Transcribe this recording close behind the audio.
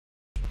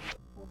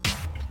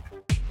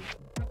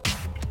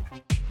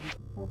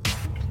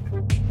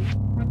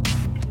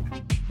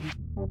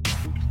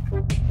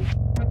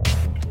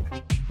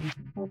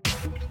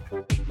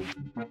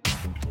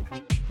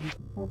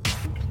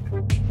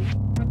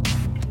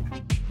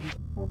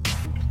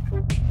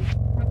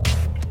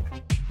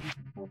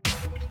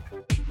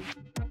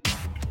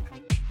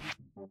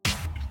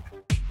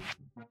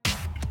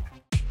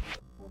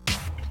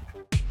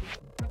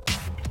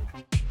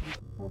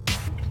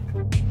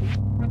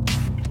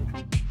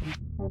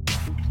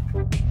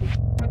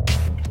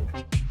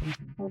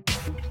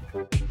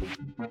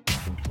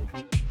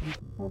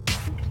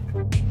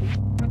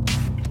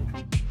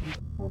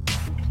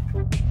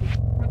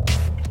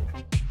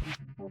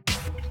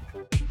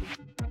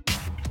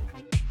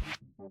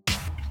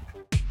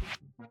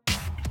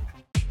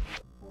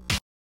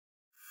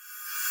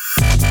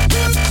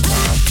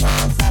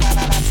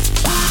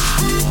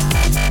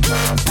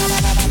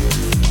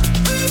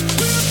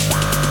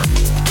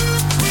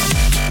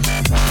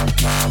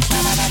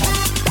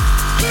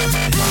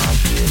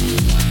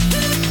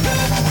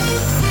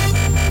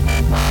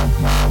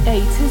A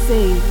to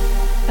Z,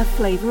 a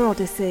Flavor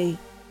Odyssey.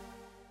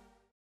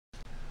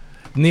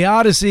 And the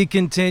Odyssey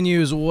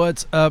continues.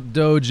 What's up,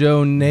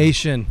 Dojo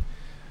Nation?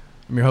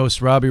 I'm your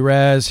host, Robby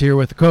Raz, here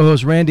with the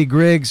co-host, Randy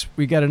Griggs.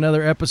 We got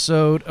another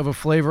episode of a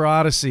Flavor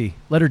Odyssey.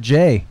 Letter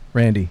J,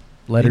 Randy.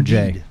 Letter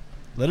Indeed. J.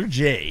 Letter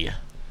J.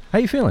 How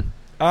you feeling?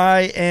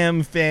 I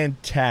am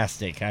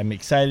fantastic. I'm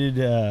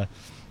excited.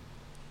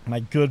 My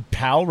good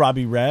pal,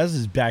 Robby Raz,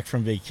 is back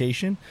from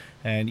vacation.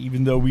 And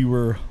even though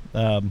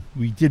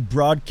we did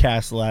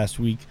broadcast last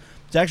week,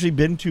 it's actually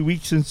been 2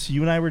 weeks since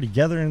you and I were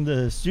together in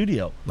the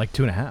studio. Like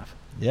 2.5.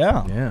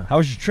 Yeah. How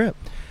was your trip?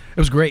 It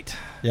was great.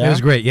 Yeah? It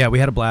was great. Yeah, we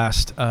had a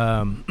blast.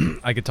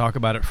 I could talk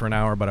about it for an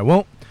hour, but I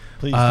won't.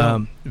 Please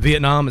don't.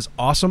 Vietnam is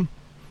awesome.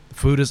 The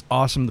food is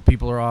awesome. The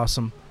people are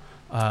awesome.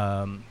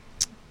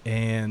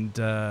 And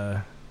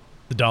the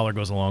dollar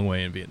goes a long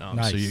way in Vietnam.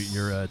 Nice. So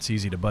you're it's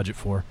easy to budget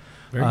for.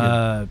 Very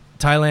good.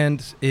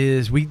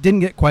 Thailand we didn't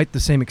get quite the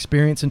same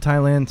experience in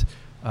Thailand.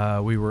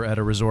 We were at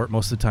a resort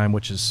most of the time,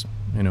 which is,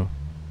 womp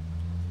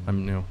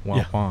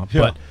womp.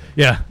 Yeah. But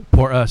yeah,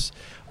 poor us.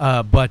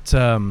 But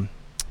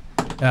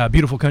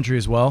beautiful country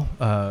as well.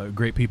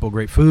 Great people,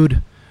 great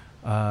food.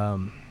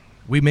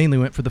 We mainly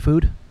went for the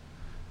food.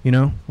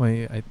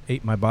 I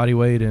ate my body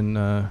weight in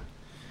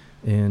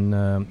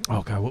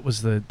what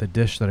was the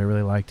dish that I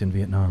really liked in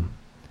Vietnam?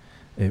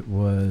 It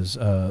was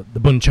the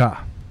bun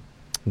cha,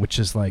 which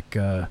is like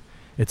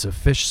it's a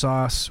fish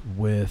sauce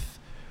with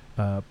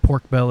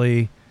pork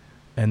belly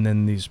and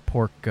then these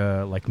pork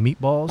like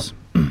meatballs,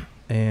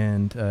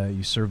 and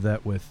you serve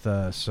that with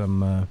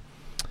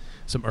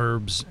some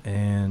herbs,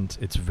 and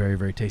it's very,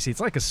 very tasty. It's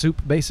like a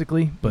soup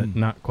basically, but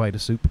not quite a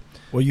soup.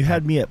 Well, you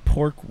had me at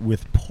pork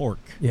with pork.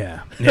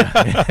 Yeah.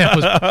 It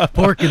was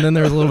pork, and then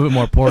there was a little bit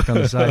more pork on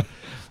the side.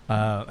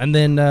 And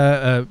then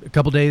a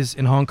couple days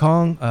in Hong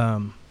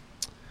Kong.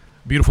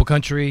 Beautiful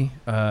country.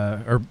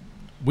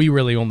 We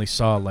really only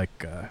saw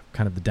like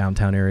kind of the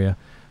downtown area,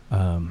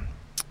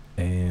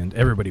 and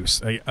everybody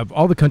was of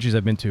all the countries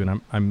I've been to,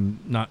 and I'm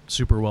not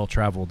super well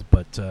traveled,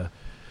 but the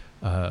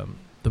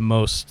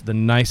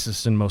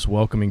nicest and most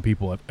welcoming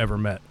people I've ever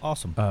met.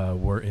 Awesome.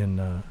 Were in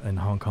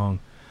Hong Kong.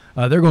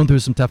 They're going through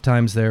some tough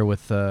times there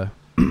with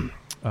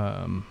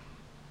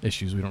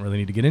issues we don't really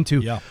need to get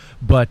into. Yeah.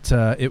 But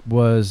it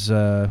was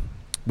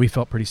we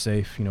felt pretty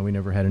safe. We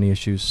never had any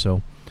issues,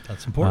 so.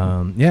 That's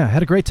important. Yeah,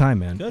 had a great time,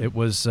 man. Good. It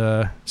was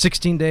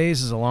 16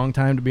 days is a long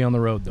time to be on the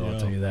road, though. Yeah. I'll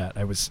tell you that.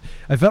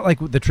 I felt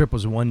like the trip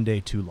was one day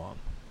too long.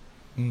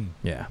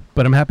 Yeah,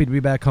 but I'm happy to be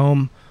back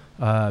home.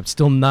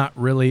 Still not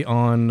really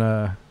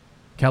on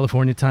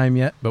California time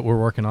yet, but we're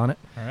working on it.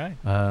 All right.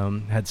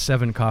 Had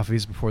 7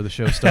 coffees before the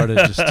show started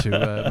just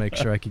to make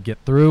sure I could get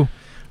through.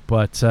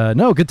 But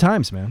no, good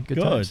times, man. Good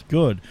times.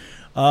 Good.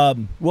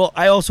 Well,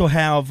 I also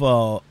have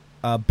a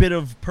bit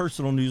of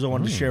personal news I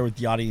wanted to share with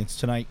the audience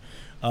tonight.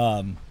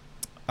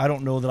 I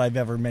don't know that I've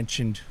ever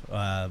mentioned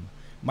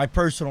my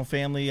personal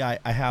family. I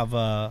have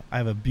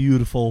a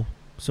beautiful,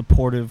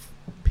 supportive,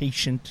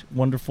 patient,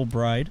 wonderful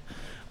bride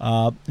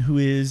who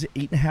is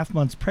 8.5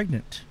 months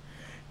pregnant.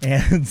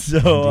 And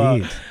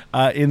so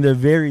in the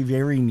very,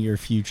 very near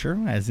future,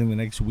 as in the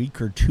next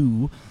week or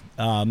two,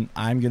 I'm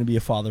going to be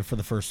a father for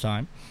the first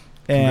time.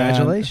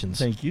 Congratulations.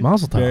 Thank you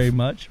Mazel tov. very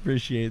much.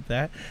 Appreciate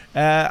that.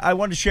 I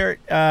wanted to share it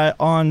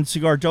on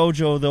Cigar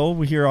Dojo, though.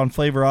 We're here on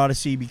Flavor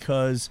Odyssey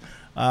because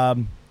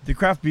the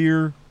craft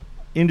beer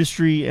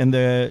industry and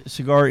the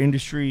cigar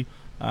industry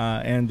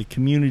and the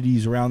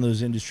communities around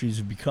those industries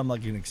have become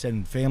like an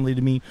extended family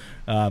to me,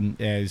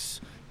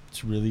 as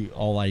it's really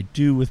all I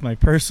do with my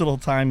personal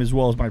time as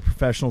well as my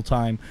professional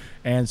time.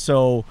 And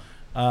so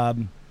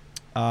I've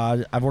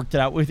worked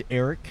it out with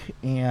Eric,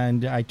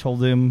 and I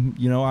told him,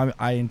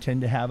 I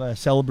intend to have a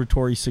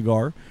celebratory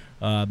cigar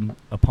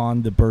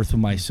upon the birth of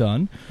my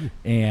son.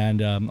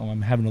 And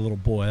I'm having a little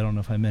boy. I don't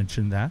know if I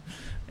mentioned that.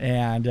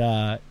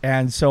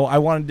 And so I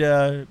wanted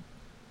to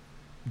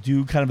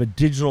do kind of a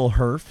digital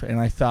herf, and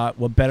I thought,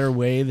 what better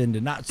way than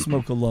to not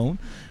smoke alone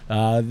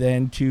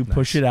than to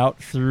push it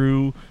out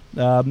through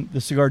the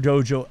Cigar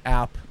Dojo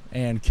app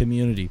and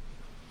community.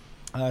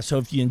 So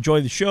if you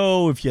enjoy the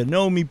show, if you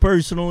know me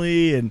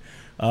personally,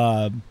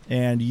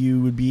 and you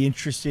would be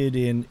interested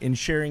in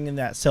sharing in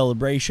that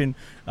celebration,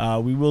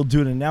 we will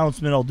do an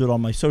announcement. I'll do it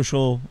on my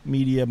social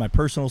media, my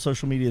personal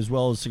social media, as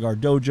well as Cigar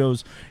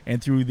Dojo's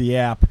and through the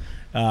app.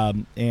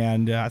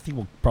 And I think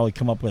we'll probably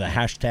come up with a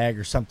hashtag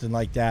or something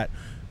like that,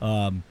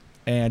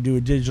 and do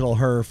a digital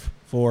herf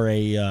for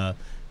a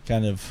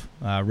kind of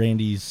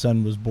Randy's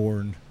son was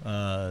born,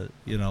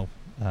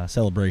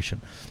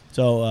 celebration.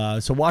 So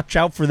watch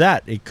out for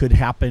that. It could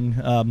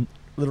happen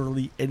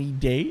literally any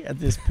day at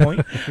this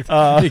point.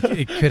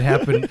 It could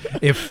happen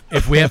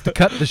if we have to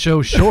cut the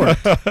show short.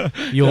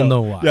 You'll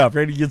know why. Yeah, if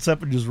Randy gets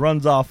up and just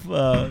runs off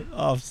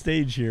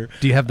stage here.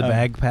 Do you have the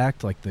bag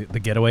packed, like the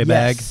getaway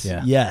bag?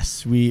 Yeah.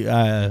 Yes,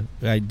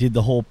 I did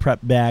the whole prep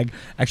bag.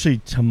 Actually,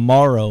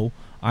 tomorrow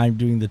I'm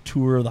doing the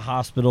tour of the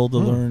hospital to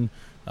learn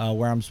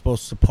where I'm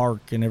supposed to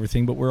park and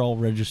everything. But we're all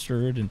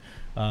registered, and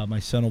my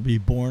son will be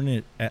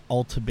born at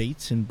Alta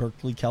Bates in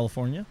Berkeley,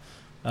 California.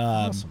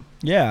 Awesome.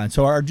 Yeah, and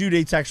so our due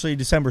date's actually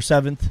December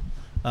 7th,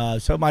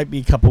 so it might be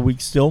a couple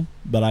weeks still,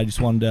 but I just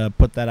wanted to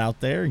put that out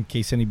there in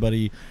case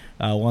anybody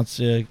wants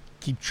to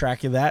keep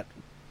track of that.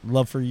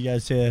 Love for you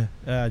guys to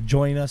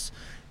join us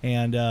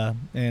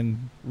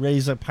and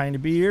raise a pint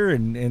of beer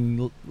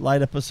and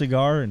light up a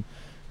cigar and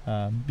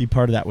be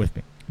part of that with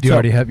me. Do you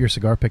already have your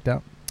cigar picked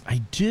out? I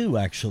do,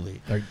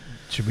 actually.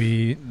 Should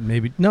we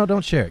maybe... No,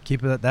 don't share it.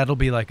 Keep it. That'll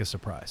be like a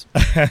surprise.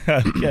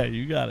 Yeah,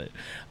 you got it.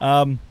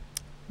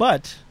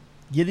 But...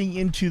 getting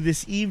into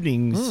this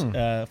evening's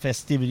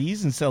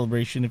festivities and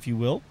celebration, if you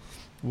will,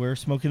 we're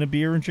smoking a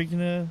beer and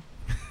drinking a...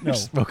 No.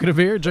 Smoking a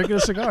beer, drinking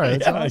a cigar.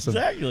 That's awesome.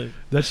 Exactly.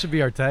 That should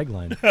be our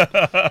tagline.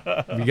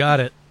 You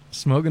got it.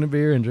 Smoking a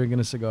beer and drinking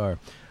a cigar.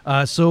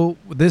 So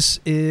this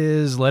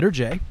is letter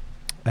J,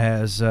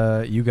 as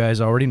you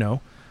guys already know.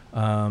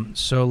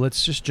 So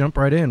let's just jump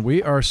right in.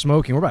 We are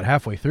smoking. We're about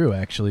halfway through,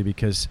 actually,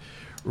 because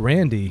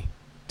Randy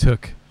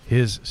took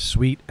his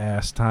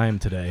sweet-ass time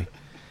today.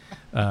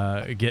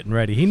 Getting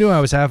ready. He knew I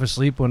was half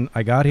asleep when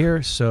I got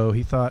here, so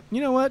he thought,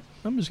 you know what?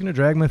 I'm just going to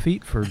drag my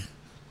feet for,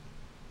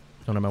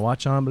 don't have my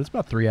watch on, but it's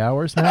about 3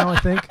 hours now, I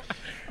think.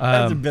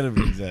 That's a bit of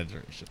an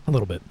exaggeration. A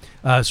little bit.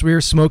 So we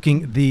were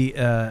smoking the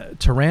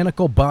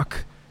Tyrannical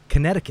Buck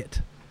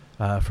Connecticut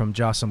from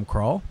Jossum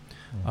Kral.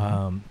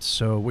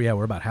 So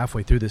we're about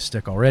halfway through this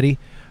stick already,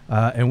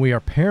 and we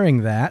are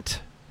pairing that,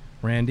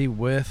 Randy,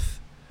 with...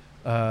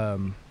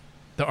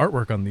 the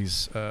artwork on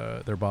these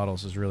their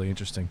bottles is really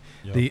interesting.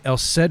 Yep. The El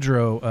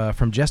Cedro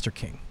from Jester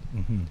King.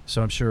 Mm-hmm.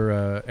 So I'm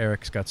sure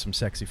Eric's got some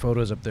sexy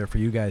photos up there for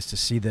you guys to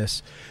see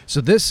this. So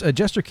this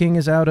Jester King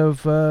is out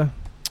of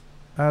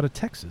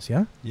Texas,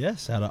 yeah?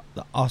 Yes, out of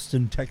the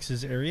Austin,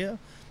 Texas area,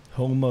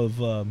 home of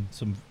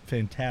some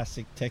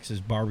fantastic Texas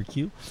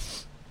barbecue.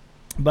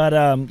 But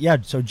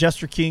so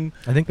Jester King.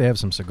 I think they have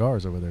some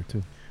cigars over there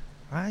too.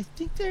 I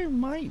think there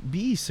might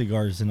be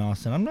cigars in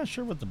Austin. I'm not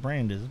sure what the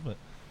brand is, but.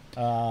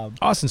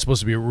 Austin's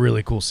supposed to be a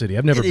really cool city.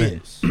 I've never been.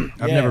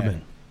 I've never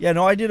been. Yeah,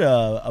 no, I did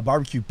a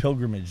barbecue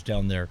pilgrimage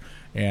down there,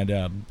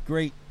 and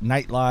great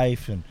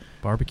nightlife and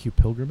barbecue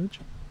pilgrimage.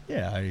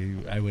 Yeah,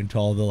 I went to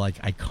all the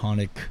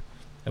iconic.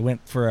 I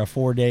went for a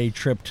 4-day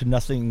trip to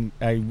nothing.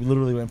 I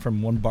literally went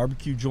from one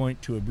barbecue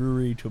joint to a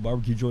brewery to a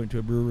barbecue joint to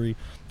a brewery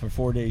for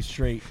 4 days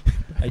straight.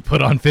 I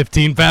put on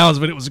 15 pounds,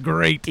 but it was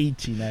great.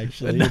 18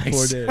 actually Nice. in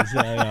 4 days.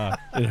 Yeah,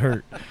 it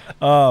hurt.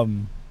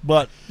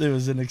 But it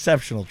was an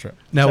exceptional trip.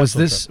 Now, was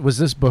this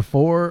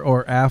before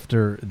or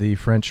after the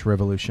French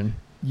Revolution?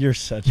 You're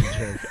such a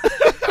jerk.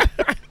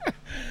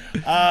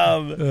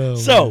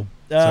 I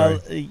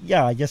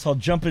guess I'll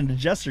jump into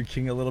Jester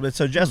King a little bit.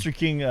 So Jester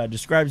King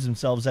describes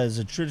themselves as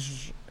a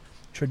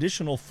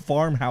traditional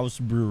farmhouse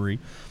brewery.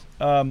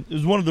 It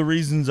was one of the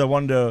reasons I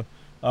wanted to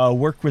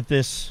work with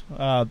this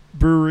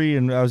brewery,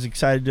 and I was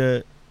excited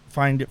to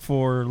find it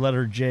for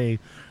letter J.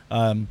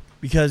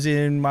 Because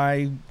in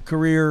my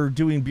career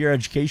doing beer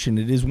education,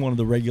 it is one of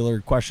the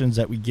regular questions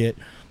that we get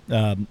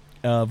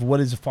of what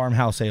is a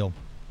farmhouse ale.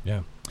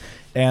 Yeah.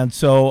 And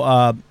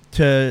so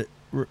to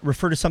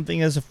refer to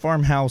something as a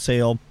farmhouse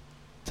ale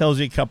tells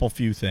you a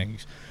few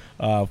things.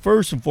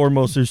 First and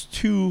foremost, there's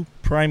two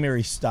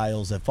primary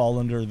styles that fall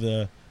under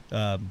the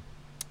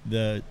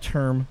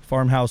term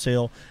farmhouse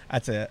ale.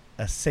 That's a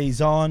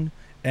saison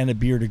and a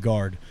bière de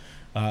garde.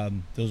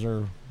 Those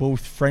are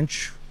both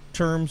French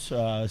terms.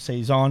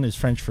 Saison is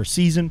French for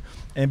season,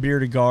 and bière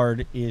de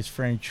garde is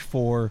French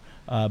for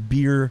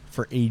beer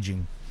for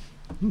aging.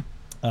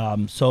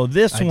 So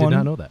this I one, did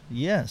not know that.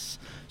 Yes.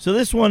 So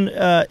this one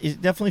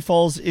it definitely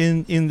falls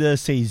in the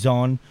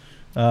saison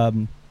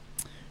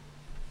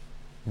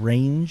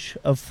range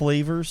of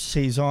flavors.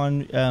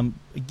 Saison,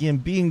 again,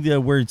 being the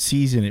word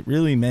season, it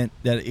really meant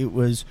that it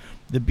was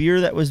the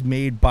beer that was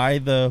made by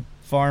the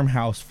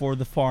farmhouse for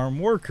the farm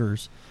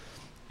workers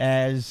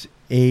as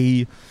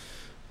a...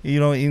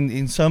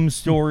 in some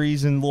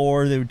stories and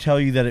lore, they would tell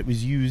you that it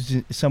was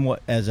used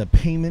somewhat as a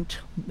payment.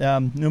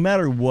 No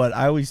matter what,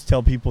 I always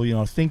tell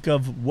people, think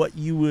of what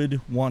you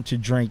would want to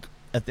drink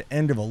at the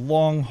end of a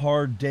long,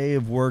 hard day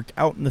of work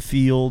out in the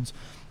fields,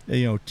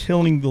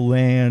 tilling the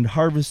land,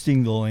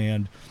 harvesting the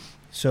land.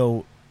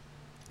 So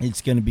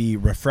it's going to be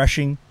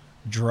refreshing,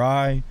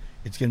 dry.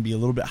 It's going to be a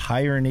little bit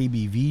higher in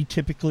ABV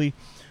typically,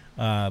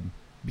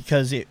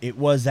 because it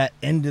was that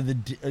end of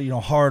the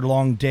hard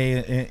long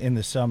day in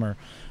the summer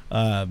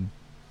of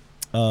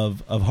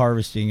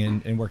harvesting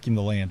and working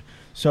the land.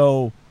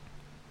 So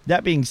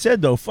that being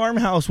said, though,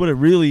 farmhouse, what it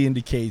really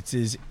indicates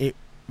is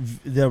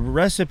the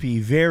recipe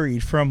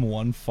varied from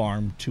one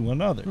farm to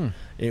another.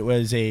 It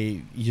was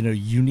a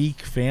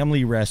unique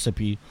family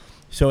recipe,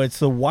 so it's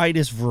the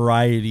widest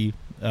variety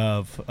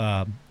of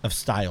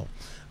style.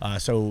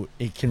 So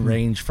it can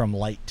range from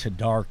light to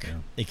dark. Yeah.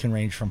 It can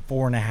range from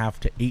 4.5%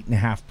 to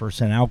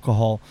 8.5%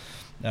 alcohol.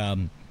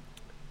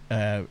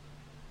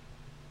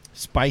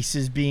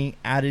 Spices being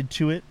added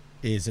to it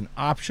is an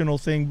optional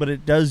thing, but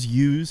it does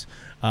use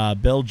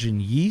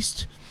Belgian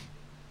yeast,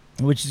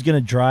 which is going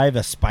to drive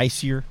a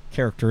spicier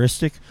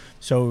characteristic.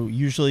 So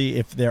usually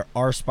if there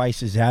are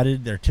spices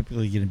added, they're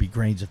typically going to be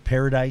grains of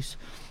paradise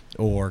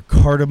or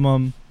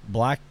cardamom,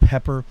 black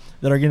pepper,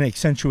 that are going to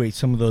accentuate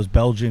some of those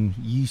Belgian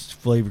yeast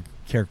flavor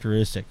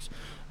characteristics.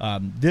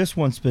 This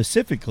one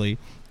specifically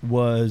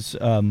was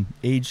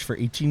aged for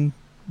 18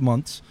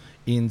 months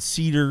in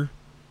cedar,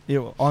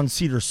 on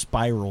cedar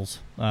spirals,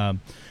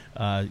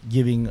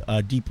 giving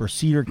a deeper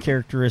cedar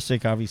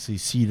characteristic. Obviously,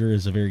 cedar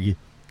is a very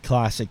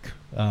classic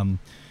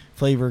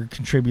flavor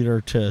contributor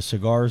to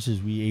cigars,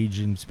 as we age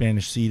in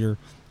Spanish cedar,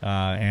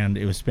 and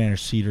it was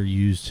Spanish cedar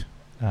used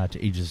to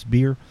age this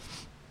beer.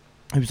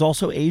 It was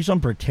also aged on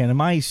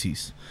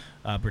Brettanomyces.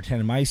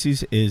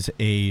 Brettanomyces is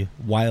a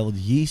wild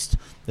yeast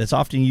that's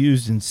often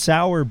used in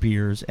sour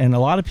beers, and a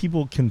lot of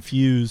people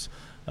confuse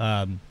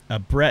a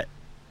Brett,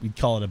 we'd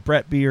call it a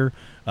Brett beer,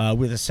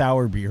 with a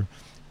sour beer.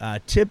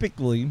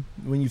 Typically,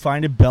 when you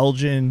find a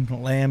Belgian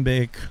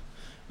lambic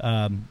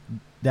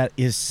that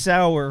is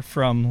sour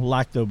from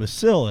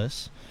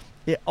lactobacillus,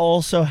 it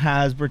also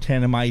has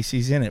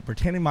Brettanomyces in it.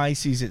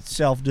 Brettanomyces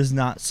itself does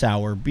not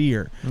sour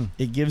beer.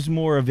 It gives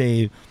more of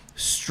a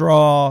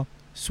straw,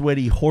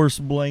 sweaty horse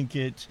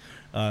blanket,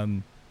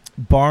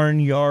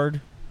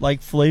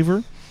 barnyard-like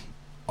flavor.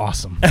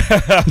 Awesome.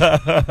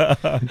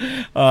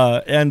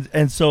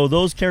 And so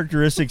those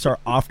characteristics are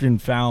often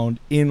found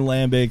in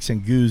lambics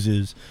and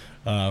gooses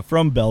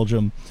from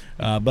Belgium,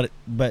 but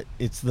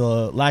it's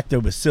the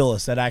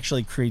lactobacillus that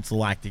actually creates the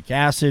lactic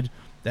acid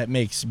that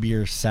makes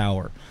beer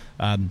sour.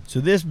 So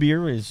this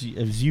beer is,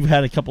 as you've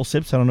had a couple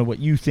sips, I don't know what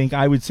you think.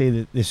 I would say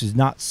that this is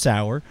not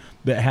sour,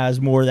 but it has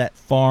more of that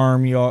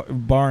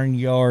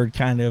barnyard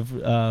kind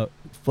of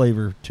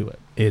flavor to it.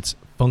 It's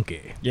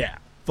funky. Yeah,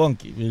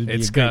 funky.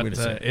 It's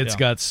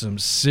got some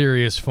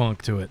serious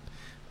funk to it.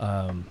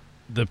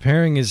 The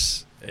pairing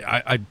is,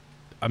 I'm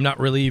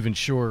not really even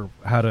sure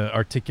how to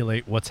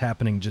articulate what's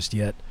happening just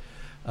yet,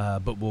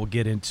 but we'll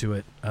get into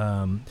it.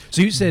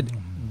 So you said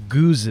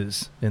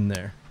gooses in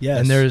there. Yes.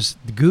 And there's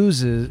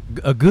gooses.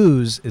 A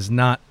goose is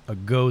not a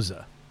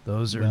goza.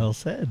 Those are well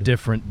said.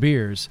 Different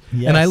beers.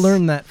 Yes. And I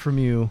learned that from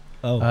you.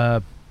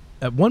 Oh.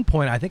 At one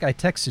point, I think I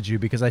texted you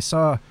because I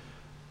saw,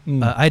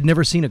 I'd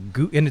never seen a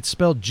goose, and it's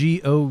spelled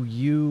Gouse or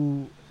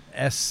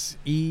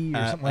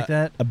something like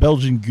that. A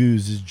Belgian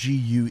goose is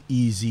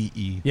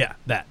Gueze. Yeah,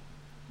 that.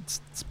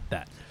 It's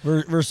that.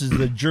 Versus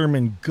the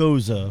German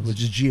Goza,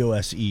 which is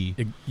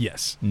Gose.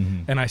 Yes.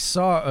 Mm-hmm. And I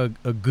saw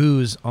a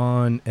goose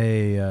on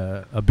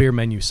a beer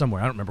menu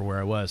somewhere. I don't remember where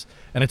I was.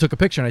 And I took a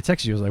picture and I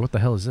texted you. I was like, what the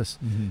hell is this?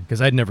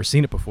 Because I'd never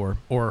seen it before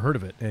or heard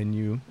of it. And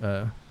you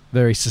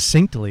very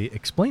succinctly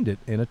explained it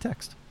in a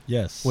text.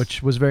 Yes.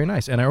 Which was very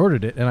nice. And I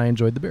ordered it and I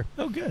enjoyed the beer.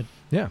 Oh, good.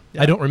 Yeah.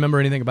 I don't remember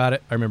anything about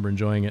it. I remember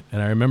enjoying it.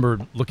 And I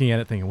remember looking at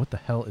it thinking, what the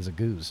hell is a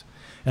goose?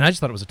 And I just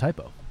thought it was a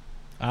typo.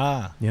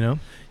 Ah. You know?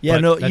 Yeah,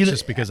 but no. That's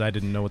just because I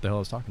didn't know what the hell I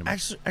was talking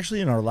about.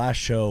 Actually, in our last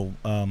show,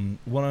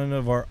 one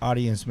of our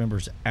audience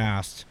members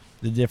asked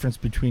the difference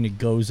between a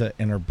Goza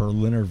and a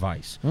Berliner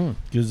Weiss,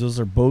 because those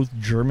are both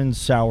German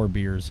sour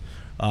beers.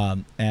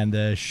 And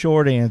the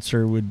short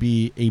answer would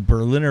be a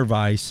Berliner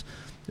Weiss.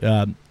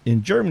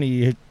 In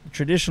Germany, it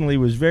traditionally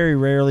was very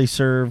rarely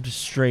served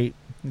straight.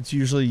 It's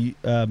usually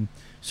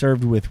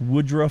served with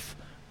woodruff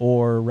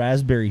or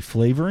raspberry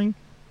flavoring.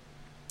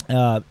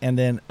 And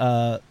then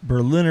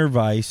Berliner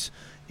Weiss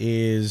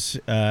is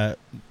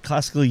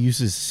classically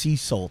uses sea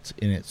salt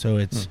in it.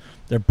 So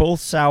they're both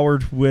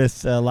soured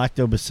with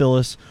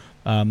lactobacillus,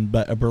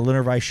 but a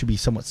Berliner Weiss should be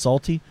somewhat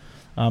salty.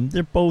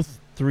 They're both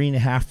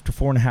 3.5 to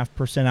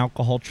 4.5%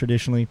 alcohol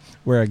traditionally,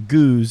 where a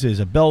goose is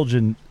a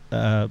Belgian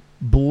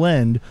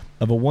blend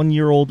of a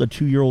 1-year-old, a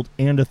 2-year-old,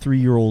 and a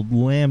 3-year-old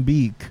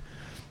lambic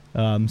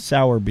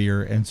sour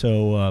beer. And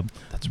so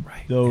that's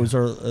right. Those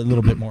are a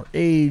little bit more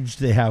aged.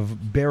 They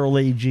have barrel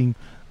aging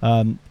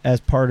as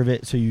part of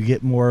it, so you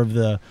get more of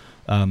the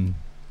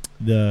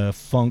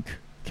funk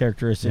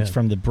characteristics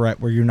from the Brett,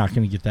 where you're not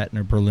going to get that in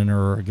a Berliner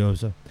or a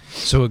Goza.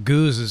 So a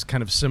goose is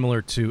kind of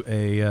similar to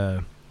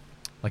a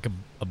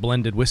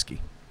blended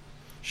whiskey.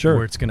 Sure.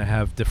 Where it's going to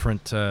have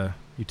different.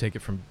 You take it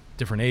from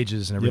different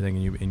ages and everything,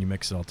 and you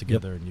mix it all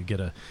together, and you get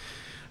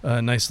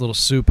a nice little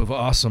soup of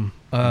awesome.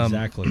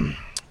 Exactly.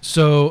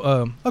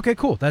 Okay,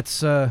 cool.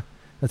 That's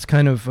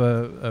kind of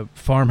a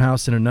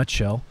farmhouse in a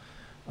nutshell.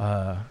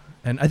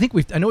 And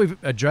I know we've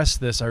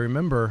addressed this. I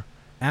remember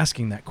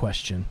asking that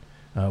question,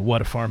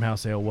 what a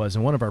farmhouse ale was,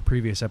 in one of our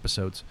previous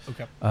episodes.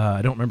 Okay.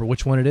 I don't remember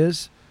which one it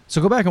is.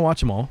 So go back and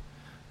watch them all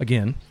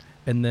again,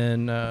 and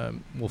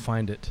then we'll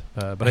find it.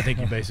 But I think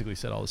you basically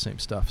said all the same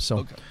stuff. So,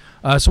 Okay.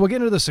 So we'll get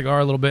into the cigar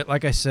a little bit.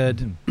 Like I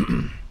said,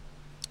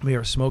 we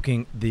are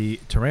smoking the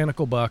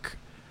Tyrannical Buck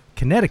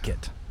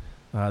Connecticut.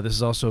 This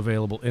is also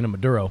available in a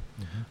Maduro.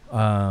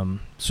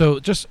 So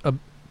just a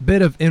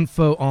bit of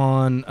info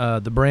on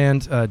the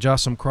brand.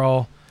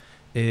 Kral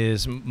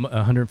is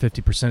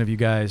 150% of you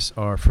guys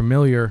are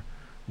familiar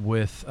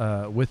with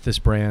this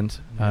brand.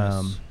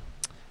 Yes.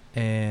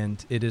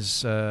 And it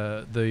is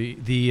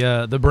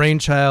the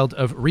brainchild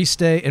of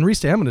Riste. And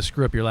Riste, I'm going to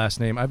screw up your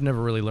last name. I've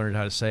never really learned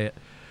how to say it.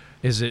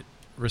 Is it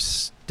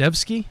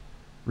Ristevsky?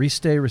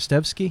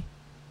 Ristevsky?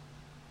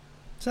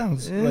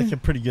 Sounds like a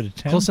pretty good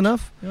attempt. Close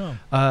enough? Yeah.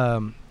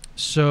 Kral's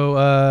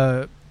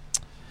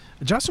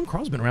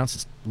been around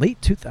since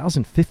late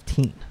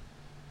 2015.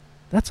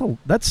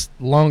 That's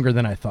longer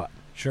than I thought.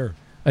 Sure.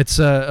 It's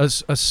a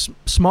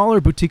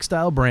smaller boutique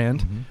style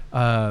brand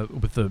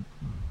with a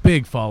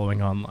big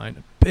following online,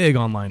 a big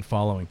online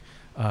following.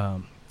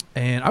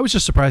 And I was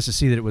just surprised to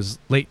see that it was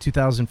late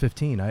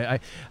 2015.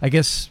 I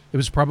guess it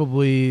was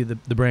probably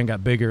the brand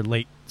got bigger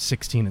late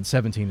 16 and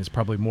 17 is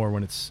probably more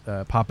when it's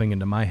popping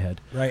into my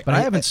head. Right. But I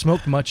haven't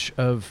smoked much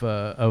of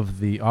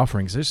the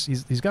offerings.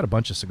 He's got a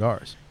bunch of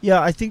cigars. Yeah,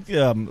 I think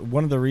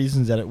one of the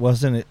reasons that it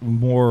wasn't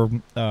more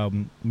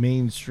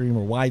mainstream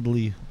or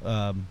widely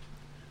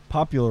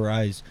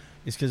popularized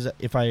is because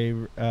if I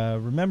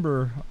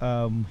remember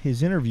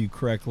his interview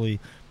correctly,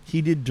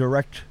 he did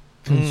direct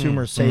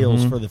consumer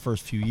sales for the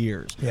first few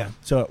years. Yeah.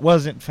 So it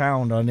wasn't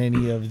found on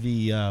any of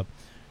the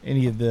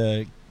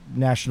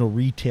national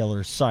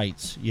retailer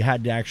sites. You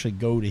had to actually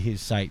go to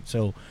his site.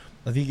 So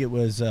I think it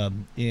was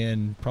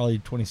in probably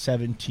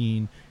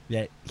 2017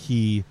 that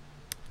he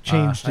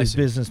changed his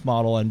business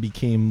model and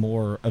became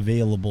more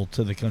available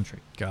to the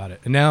country. Got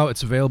it. And now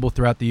it's available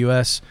throughout the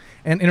U.S.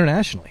 and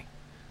internationally.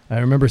 I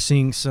remember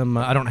seeing some.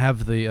 I don't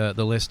have the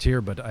list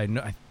here, but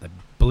I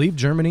believe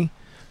Germany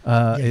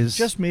is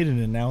just made an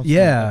announcement.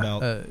 Yeah,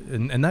 about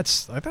and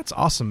that's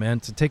awesome, man.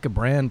 To take a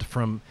brand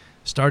from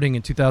starting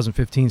in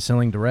 2015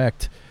 selling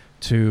direct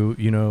to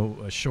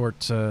a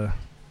short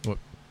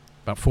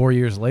about 4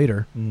 years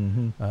later,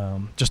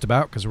 just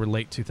about, because we're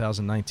late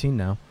 2019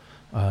 now,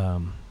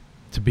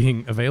 to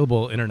being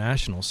available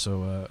international.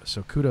 So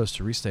kudos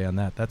to Riste on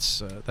that.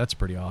 That's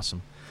pretty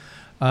awesome.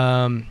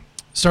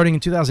 Starting in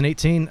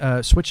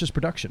 2018, switches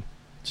production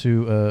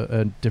to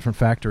a different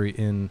factory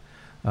in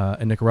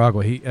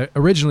Nicaragua. He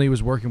originally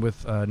was working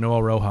with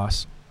Noel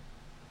Rojas,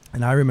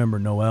 and I remember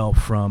Noel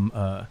from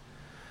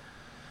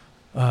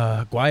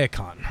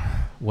Guayacán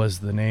was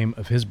the name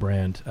of his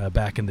brand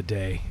back in the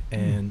day.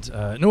 And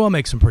Noel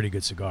makes some pretty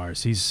good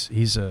cigars. He's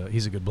a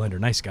good blender,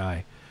 nice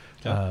guy.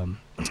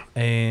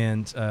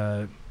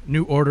 And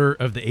New Order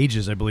of the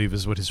Ages, I believe,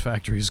 is what his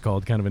factory is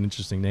called. Kind of an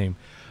interesting name.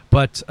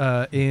 But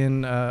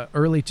in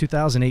early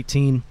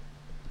 2018,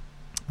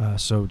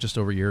 so just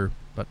over a year,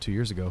 about 2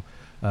 years ago,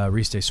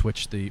 Riste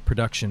switched the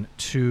production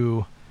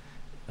to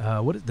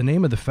the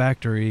name of the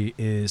factory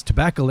is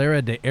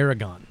Tabacalera de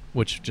Aragon,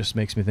 which just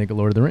makes me think of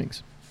Lord of the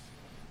Rings.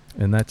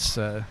 And that's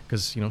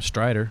because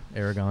Strider,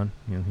 Aragon,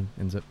 he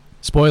ends up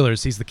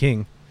spoilers. He's the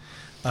king.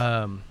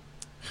 I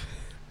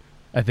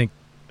think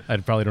I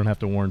probably don't have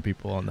to warn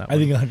people on that. I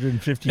think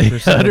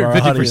 150% of our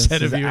audience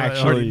of you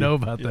already know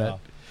about that.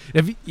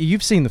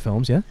 You've seen the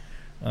films, yeah?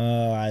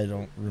 I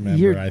don't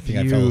remember. I think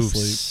I fell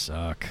asleep.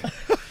 Suck.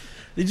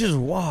 They just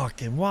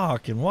walk and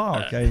walk and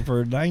walk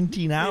for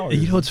 19 hours.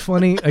 It's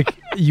funny. Like,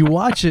 you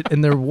watch it,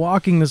 and they're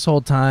walking this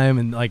whole time,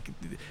 and like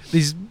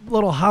these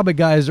little hobbit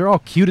guys, they're all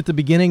cute at the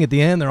beginning. At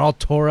the end, they're all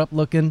tore up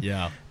looking.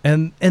 Yeah.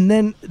 And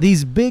then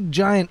these big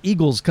giant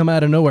eagles come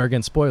out of nowhere,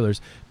 again,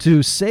 spoilers,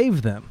 to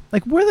save them.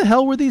 Like, where the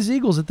hell were these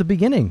eagles at the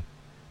beginning?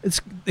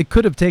 It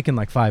could have taken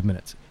like 5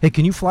 minutes. Hey,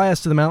 can you fly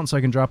us to the mountain so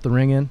I can drop the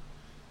ring in?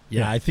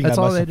 Yeah, I think I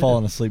must have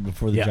fallen asleep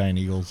before the giant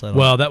eagles.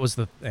 Well, that was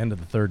the end of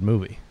the third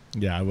movie.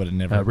 Yeah, I would have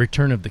never.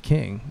 Return of the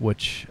King,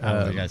 which I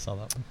don't think I saw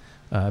that one.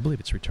 I believe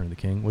it's Return of the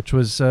King, which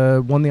was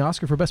won the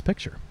Oscar for Best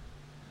Picture.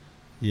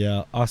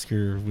 Yeah,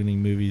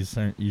 Oscar-winning movies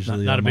aren't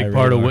usually not a big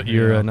part of what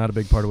you're not a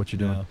big part of what you're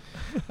doing.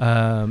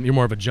 You're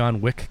more of a John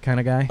Wick kind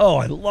of guy. Oh,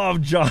 I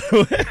love John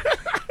Wick.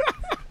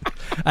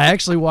 I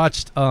actually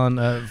watched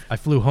I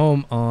flew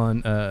home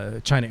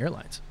on China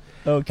Airlines.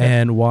 Okay.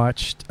 And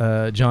watched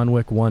John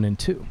Wick 1 and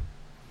 2.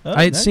 Oh,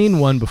 I had seen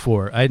 1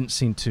 before. I hadn't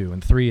seen 2,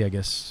 and 3, I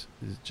guess,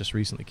 just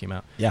recently came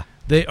out. Yeah.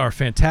 They are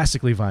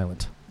fantastically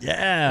violent.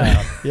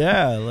 Yeah.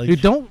 Yeah. Like,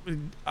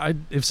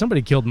 if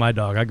somebody killed my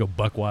dog, I'd go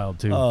buck wild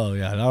too. Oh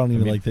yeah, I don't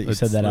even like that you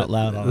said that out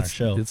loud on our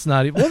show. It's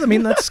not even. Well, I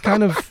mean, that's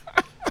kind of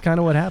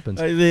what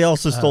happens. They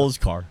also stole his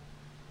car.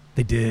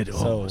 They did.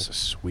 So it was a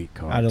sweet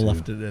car. I'd have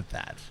left it at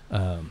that.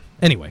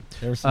 Anyway,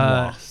 there was some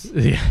loss.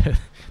 Yeah,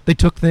 they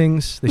took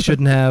things they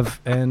shouldn't have,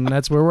 and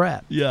that's where we're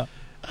at. Yeah.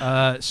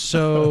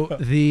 So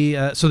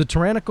the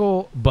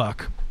Tyrannical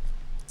Buck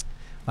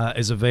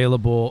is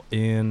available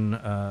in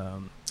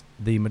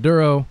the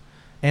Maduro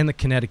and the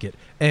Connecticut,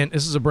 and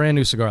this is a brand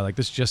new cigar. Like,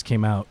 this just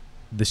came out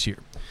this year.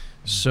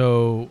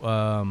 So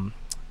I'm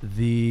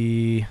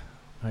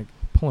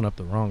pulling up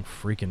the wrong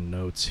freaking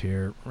notes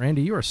here.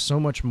 Randy, you are so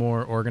much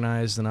more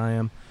organized than I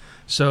am.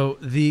 So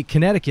the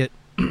Connecticut,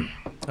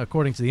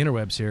 according to the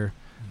interwebs here,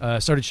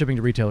 started shipping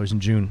to retailers in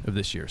June of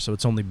this year. So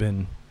it's only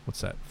been,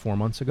 4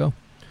 months ago?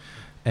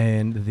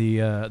 And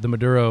the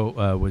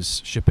Maduro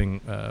was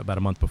shipping about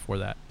a month before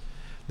that.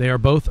 They are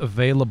both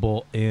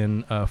available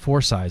in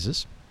 4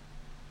 sizes.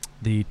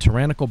 The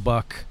Tyrannical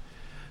Buck,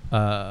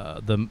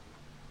 I'm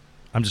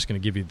just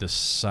going to give you the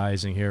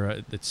sizing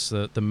here. It's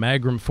the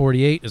Magnum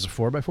 48 is a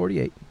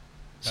 4x48.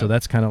 So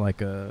that's kind of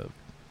like a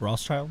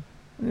Rothschild?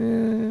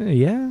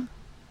 Yeah.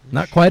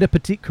 Not quite a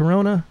Petite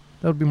Corona.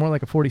 That would be more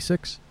like a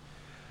 46.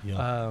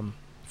 Yeah.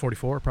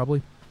 44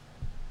 probably.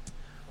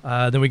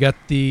 Then we got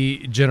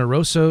the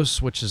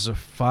Generosos, which is a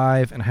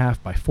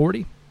 5.5 by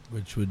 40.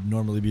 Which would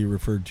normally be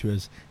referred to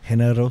as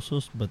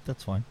generosos, but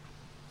that's fine.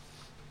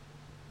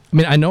 I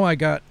mean, I know I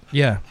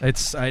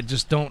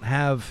just don't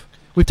have.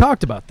 We've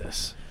talked about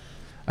this.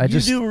 You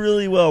do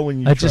really well when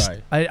you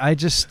try.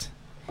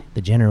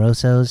 The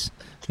Generosos.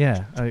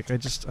 Yeah,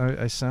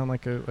 I sound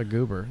like a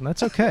goober, and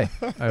that's okay.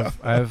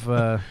 I've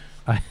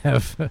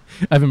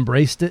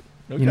embraced it.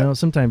 Okay. You know,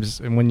 sometimes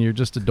when you're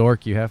just a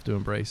dork, you have to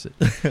embrace it.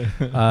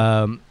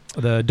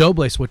 The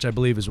Dobles, which I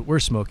believe is what we're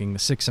smoking, the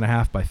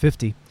 6.5 by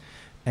 50,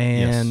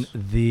 and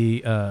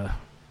the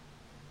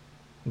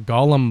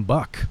Gollum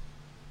Buck,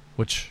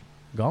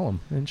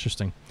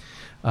 interesting.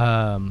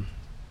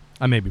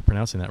 I may be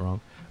pronouncing that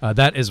wrong.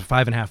 That is a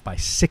 5.5 by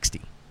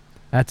 60.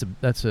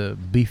 That's a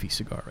beefy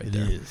cigar right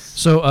there. It is.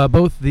 So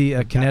both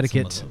the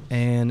Connecticut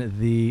and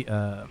the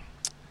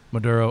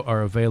Maduro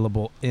are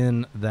available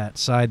in that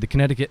side. The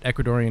Connecticut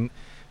Ecuadorian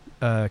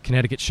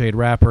Connecticut shade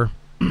wrapper.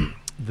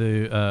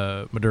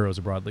 The Maduro is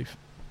a broadleaf.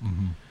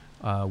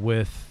 Mm-hmm.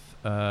 With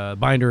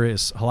binder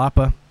is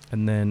Jalapa,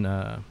 and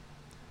then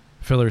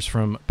fillers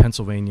from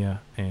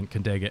Pennsylvania and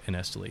Condega and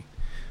Esteli.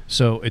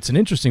 So it's an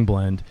interesting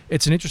blend.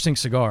 It's an interesting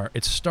cigar.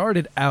 It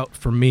started out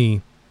for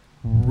me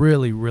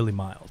really, really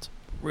mild.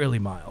 Really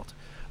mild.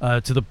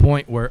 To the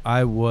point where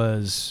I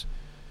was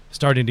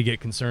starting to get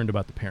concerned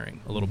about the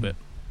pairing a little bit.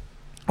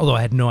 Although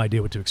I had no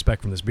idea what to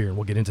expect from this beer, and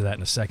we'll get into that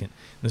in a second.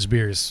 This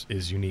beer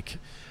is unique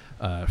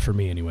for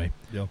me anyway.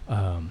 Yep.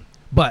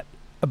 But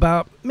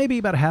about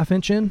a half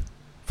inch in,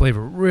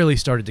 flavor really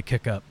started to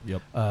kick up.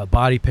 Yep.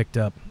 Body picked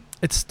up.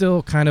 It's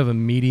still kind of a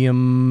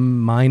medium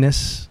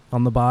minus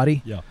on the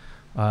body. Yeah.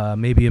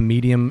 Maybe a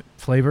medium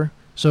flavor.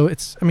 So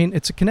it's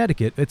a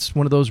Connecticut. It's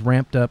one of those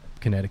ramped up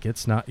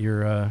Connecticut's, not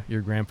your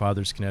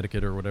grandfather's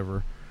Connecticut or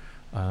whatever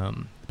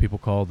people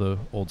call the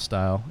old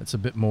style. It's a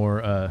bit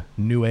more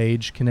new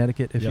age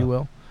Connecticut, if you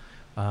will.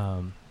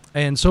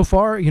 And so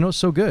far,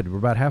 so good. We're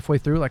about halfway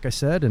through, like I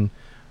said, and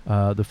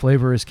the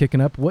flavor is kicking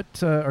up.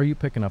 What are you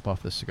picking up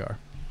off this cigar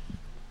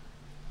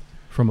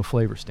from a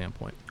flavor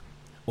standpoint?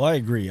 Well, I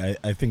agree.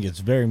 I think it's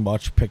very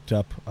much picked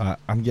up.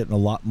 I'm getting a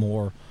lot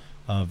more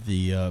of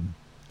the...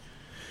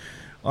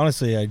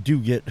 honestly, I do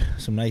get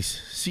some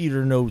nice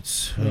cedar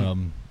notes,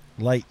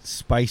 light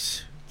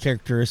spice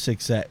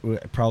characteristics that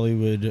probably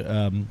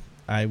would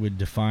I would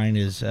define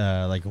as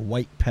like a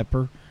white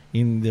pepper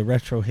in the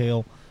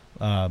retrohale.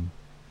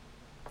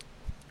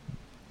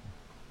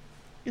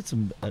 Get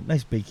some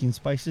nice baking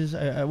spices.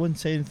 I wouldn't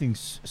say anything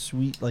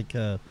sweet like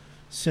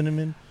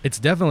cinnamon. It's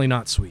definitely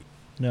not sweet.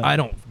 No, I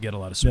don't get a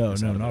lot of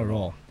sweetness. No, not at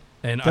all.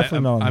 And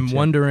I'm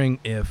wondering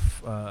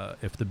if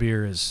the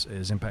beer is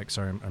impact.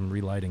 Sorry, I'm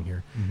relighting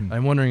here. Mm-hmm.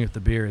 I'm wondering if the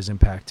beer is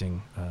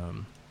impacting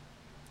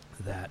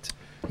that,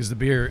 because the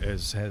beer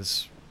has,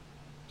 as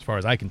far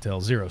as I can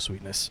tell, zero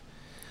sweetness.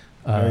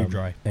 Very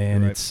dry,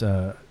 and it's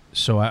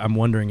so I'm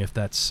wondering if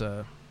that's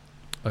a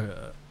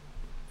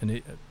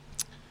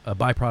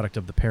byproduct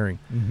of the pairing,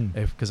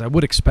 because I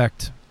would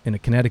expect in a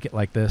Connecticut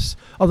like this,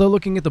 although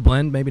looking at the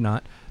blend, maybe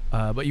not.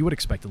 But you would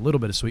expect a little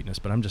bit of sweetness,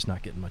 but I'm just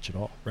not getting much at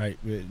all. Right.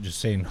 Just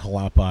saying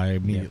jalapa, I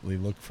immediately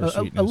look for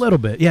sweetness. A little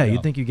bit, yeah.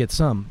 You'd think you'd get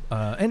some.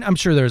 And I'm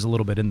sure there's a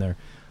little bit in there.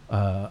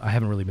 I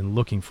haven't really been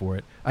looking for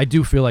it. I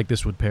do feel like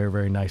this would pair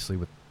very nicely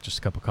with just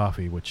a cup of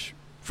coffee, which,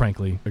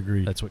 frankly,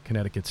 that's what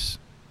Connecticut's,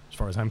 as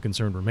far as I'm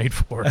concerned, were made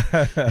for.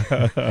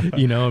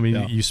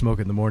 You smoke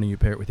it in the morning, you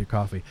pair it with your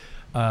coffee.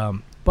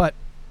 But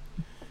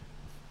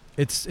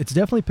it's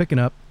definitely picking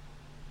up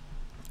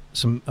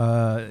some,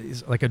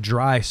 like a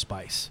dry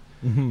spice.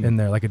 In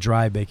there, like a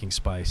dry baking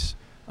spice,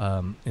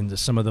 into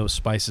some of those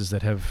spices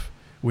that have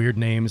weird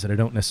names that I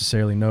don't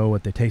necessarily know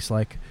what they taste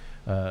like,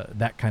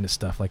 that kind of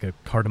stuff, like a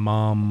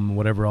cardamom,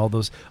 whatever, all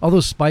those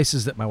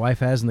spices that my wife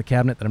has in the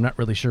cabinet that I'm not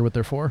really sure what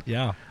they're for.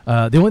 Yeah.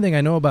 The only thing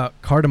I know about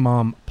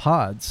cardamom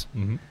pods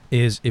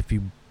is if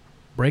you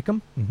break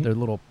them, they're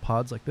little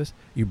pods like this,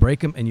 you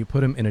break them and you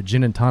put them in a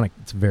gin and tonic.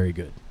 It's very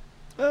good.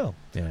 Oh,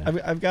 yeah.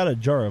 I've got a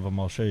jar of them.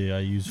 I'll show you. I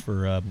use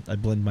for I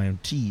blend my own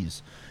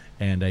teas.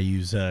 And I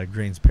use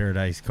Grains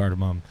Paradise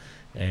cardamom,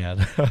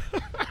 and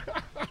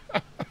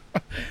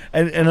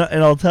and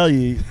I'll tell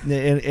you,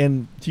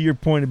 and to your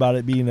point about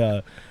it being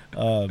a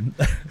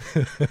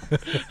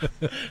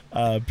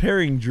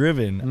pairing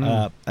driven,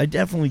 I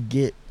definitely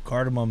get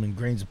cardamom and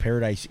grains of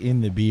paradise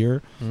in the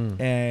beer,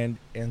 and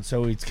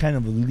so it's kind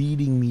of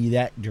leading me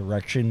that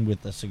direction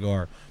with the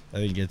cigar. I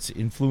think it's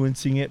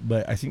influencing it,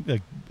 but I think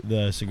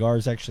the cigar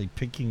is actually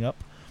picking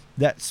up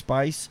that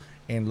spice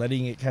and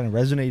letting it kind of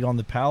resonate on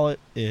the palate.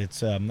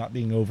 It's not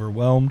being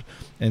overwhelmed,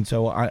 and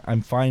so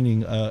I'm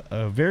finding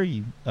a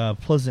very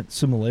pleasant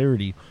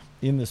similarity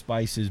in the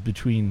spices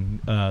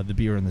between the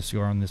beer and the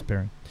cigar on this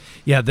pairing.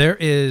 Yeah, there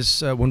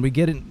is. When we'll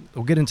get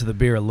into the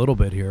beer a little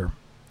bit here,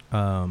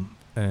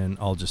 and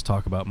I'll just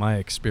talk about my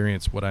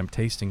experience, what I'm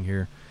tasting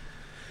here.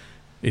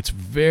 It's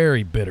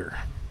very bitter.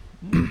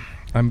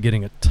 I'm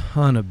getting a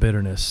ton of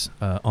bitterness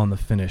on the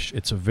finish.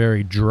 It's a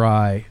very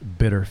dry,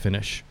 bitter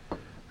finish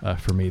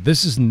for me.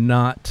 This is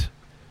not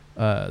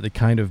the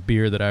kind of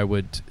beer that I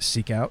would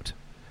seek out.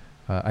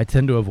 I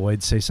tend to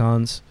avoid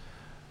saisons,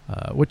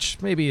 which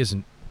maybe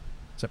isn't.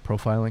 Is that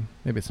profiling?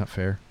 Maybe it's not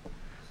fair.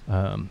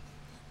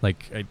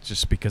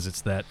 Just because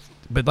it's that.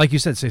 But like you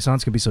said,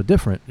 saisons can be so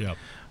different. Yeah.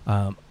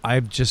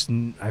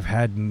 I've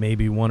had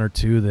maybe one or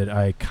two that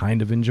I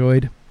kind of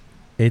enjoyed.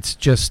 It's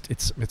just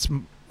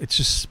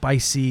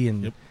spicy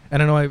and I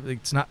don't know.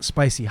 It's not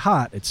spicy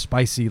hot. It's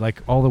spicy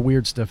like all the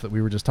weird stuff that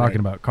we were just talking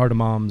about,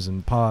 cardamoms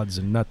and pods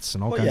and nuts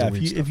and all kinds of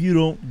weird stuff. If you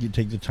don't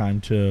take the time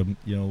to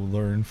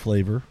learn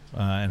flavor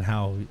and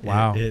how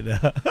I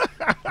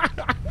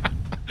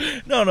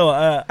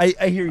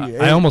hear you.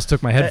 I almost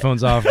took my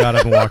headphones off, got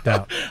up and walked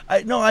out.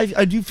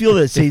 I do feel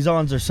that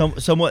saisons are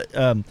somewhat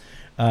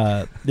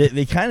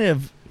they kind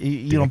of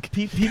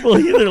people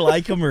either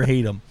like them or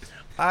hate them.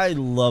 I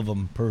love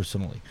them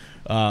personally.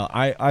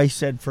 I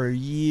said for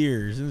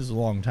years, and this is a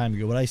long time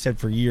ago, but I said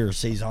for years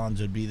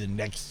saisons would be the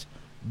next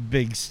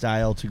big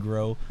style to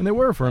grow. And they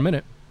were for a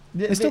minute.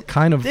 They still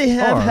kind of They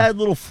have are. had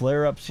little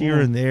flare-ups here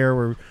and there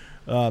where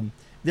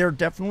they're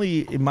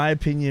definitely, in my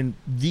opinion,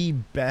 the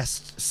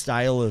best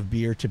style of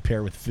beer to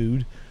pair with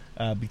food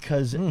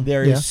because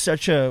there is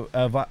such a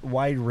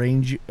wide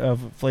range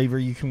of flavor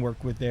you can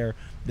work with there.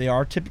 They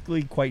are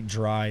typically quite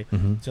dry,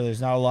 so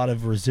there's not a lot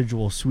of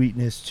residual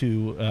sweetness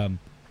to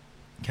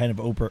kind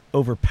of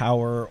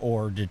overpower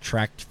or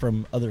detract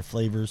from other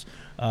flavors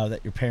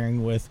that you're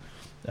pairing with.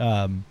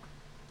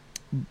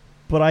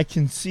 But I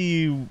can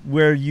see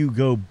where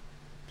you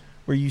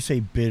say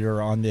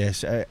bitter on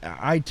this.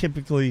 I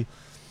typically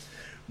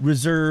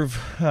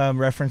reserve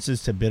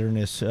references to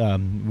bitterness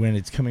when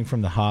it's coming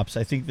from the hops.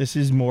 I think this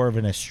is more of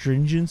an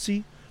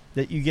astringency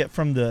that you get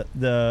from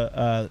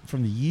the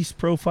yeast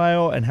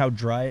profile and how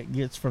dry it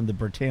gets from the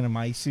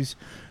Brettanomyces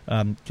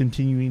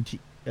continuing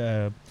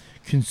to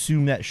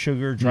consume that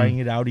sugar, drying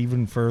it out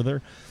even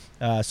further.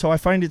 So I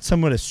find it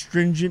somewhat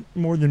astringent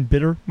more than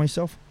bitter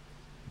myself.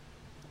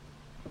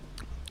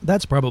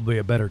 That's probably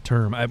a better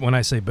term. When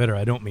I say bitter,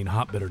 I don't mean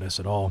hop bitterness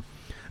at all.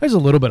 There's a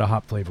little bit of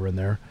hop flavor in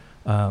there.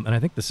 And I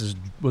think was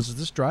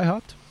this dry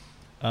hopped?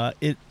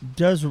 It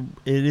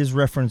is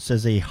referenced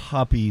as a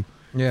hoppy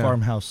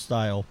farmhouse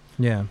style.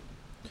 Yeah.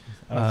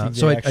 I don't think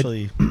they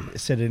actually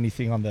said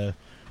anything on the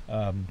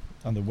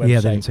website they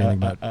didn't say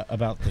anything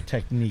about the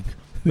technique.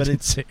 But it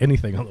didn't say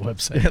anything on the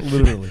website.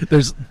 Literally.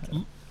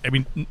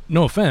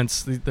 No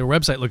offense. Their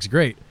website looks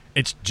great.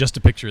 It's just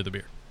a picture of the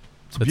beer.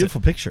 It's a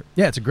beautiful picture.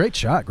 Yeah, it's a great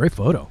shot, great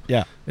photo.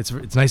 Yeah,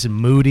 it's nice and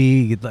moody.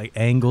 You get like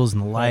angles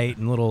and the light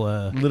and little.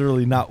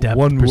 Literally, not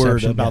one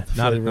word about the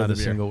flavor not of the a beer.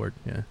 single word.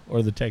 Yeah,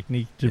 or the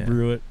technique to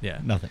brew it. Yeah,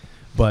 nothing.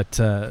 But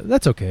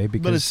that's okay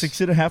because. But it's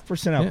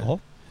 6.5%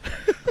 alcohol.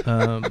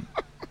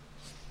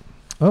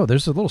 Oh,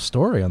 there's a little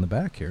story on the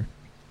back here.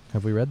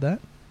 Have we read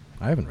that?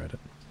 I haven't read it.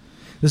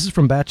 This is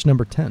from batch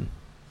number 10.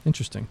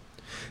 Interesting.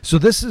 So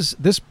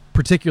this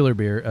particular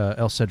beer,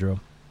 El Cedro.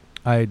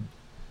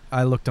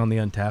 I looked on the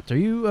Untapped. Are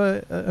you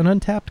an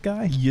Untapped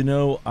guy?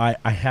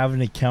 I have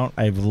an account.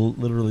 I've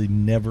literally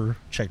never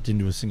checked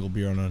into a single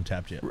beer on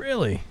Untapped yet.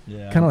 Really?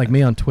 Yeah. Kind of like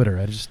me on Twitter.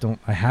 I just don't.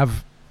 I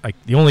have.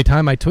 The only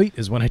time I tweet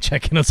is when I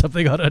check in on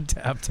something on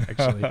Untapped.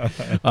 Actually,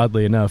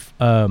 oddly enough.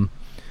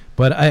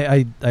 But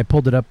I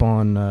pulled it up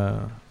on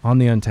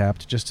the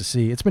Untapped just to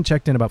see. It's been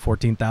checked in about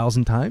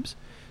 14,000 times.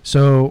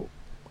 So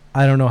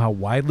I don't know how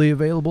widely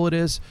available it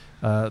is.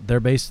 They're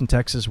based in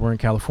Texas. We're in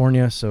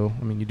California. So,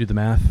 I mean, you do the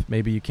math.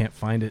 Maybe you can't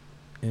find it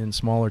in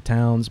smaller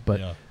towns,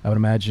 but I would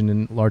imagine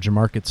in larger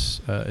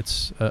markets,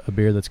 it's a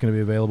beer that's going to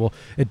be available.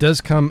 It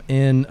does come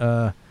in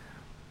a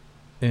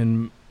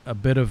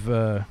bit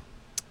of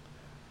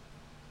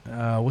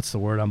what's the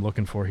word I'm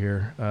looking for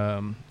here?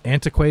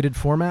 Antiquated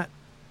format.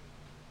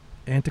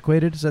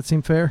 Antiquated, does that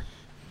seem fair?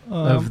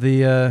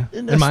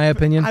 In my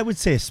opinion, I would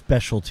say a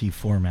specialty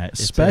format.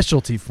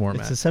 Specialty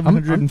format. It's a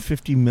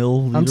 750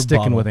 milliliter. I'm sticking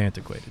bottle. with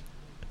antiquated.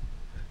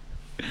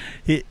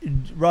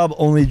 Rob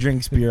only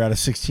drinks beer out of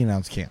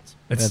 16-ounce cans.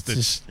 It's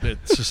just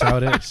how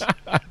it is.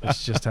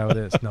 It's just how it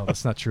is. No,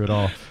 that's not true at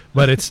all.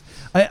 But it's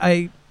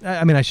I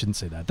mean, I shouldn't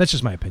say that. That's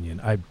just my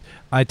opinion.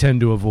 I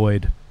tend to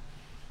avoid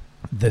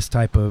this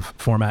type of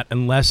format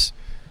unless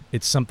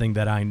it's something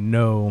that I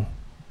know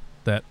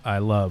that I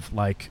love,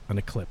 like an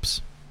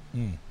Eclipse.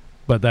 Mm.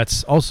 But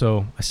that's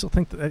also, I still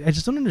think that I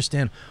just don't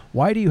understand,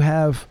 why do you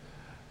have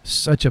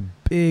such a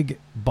big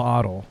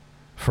bottle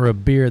for a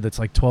beer that's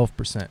like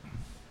 12%?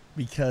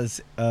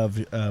 Because of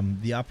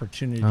the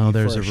opportunity. Oh,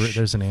 there's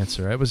there's an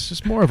answer. It was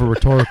just more of a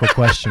rhetorical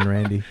question,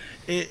 Randy.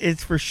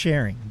 It's for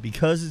sharing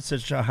because it's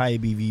such a high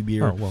ABV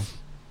beer. Oh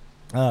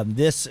well,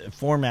 this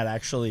format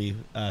actually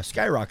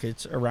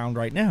skyrockets around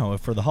right now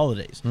for the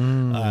holidays,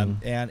 and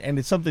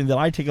it's something that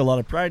I take a lot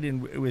of pride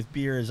in with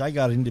beer. As I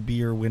got into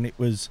beer when it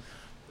was,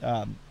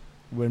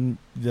 when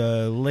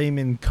the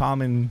layman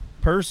common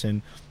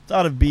person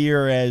thought of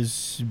beer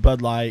as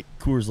Bud Light,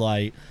 Coors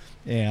Light,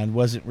 and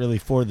wasn't really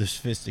for the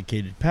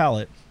sophisticated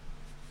palate.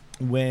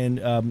 When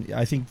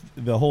I think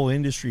the whole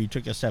industry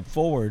took a step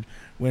forward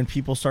when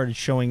people started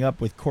showing up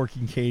with cork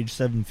and cage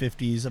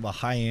 750s of a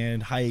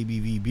high-end, high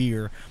ABV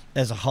beer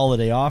as a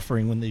holiday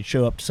offering when they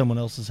show up to someone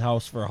else's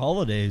house for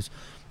holidays,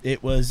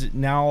 it was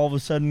now all of a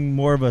sudden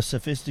more of a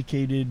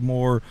sophisticated,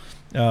 more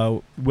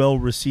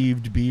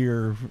well-received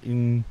beer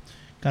in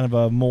kind of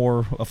a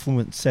more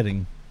affluent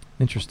setting.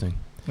 Interesting.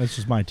 That's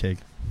just my take.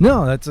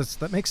 No,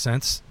 that makes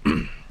sense.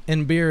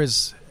 And beer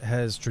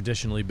has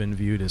traditionally been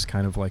viewed as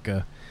kind of like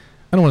a,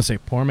 I don't want to say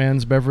poor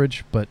man's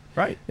beverage, but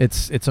right.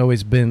 It's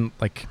always been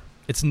like,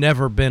 it's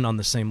never been on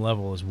the same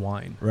level as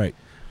wine. Right.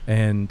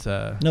 And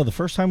no, the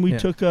first time we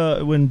took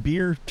when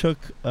beer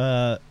took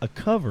a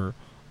cover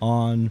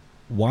on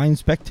Wine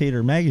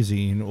Spectator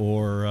magazine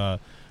or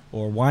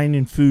Wine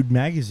and Food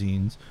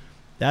magazines,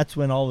 that's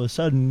when all of a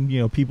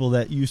sudden, people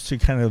that used to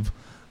kind of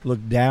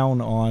look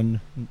down on,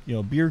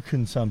 beer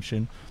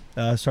consumption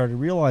started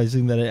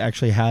realizing that it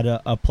actually had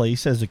a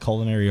place as a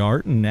culinary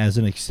art and as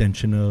an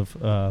extension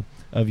of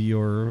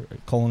your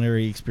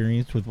culinary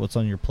experience with what's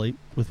on your plate,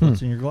 with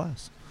what's in your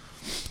glass.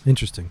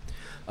 Interesting.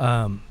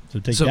 So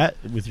take that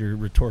with your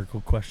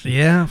rhetorical question.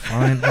 Yeah,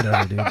 fine,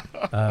 whatever,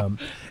 dude.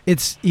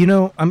 It's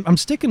I'm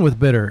sticking with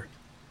bitter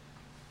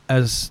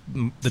as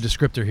the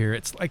descriptor here.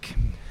 It's like,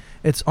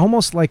 it's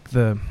almost like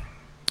the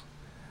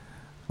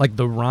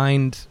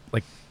rind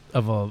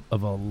of a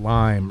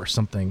lime or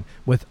something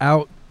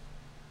without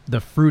the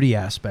fruity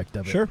aspect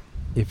of it. Sure.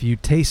 If you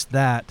taste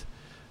that,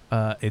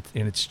 you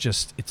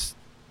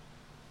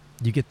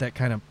get that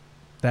kind of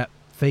that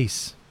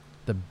face,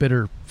 the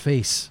bitter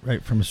face,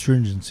 right, from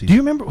astringency. Do you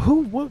remember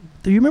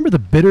do you remember the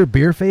bitter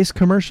beer face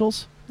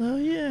commercials? Oh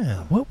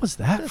yeah. What was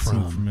that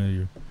from? Seemed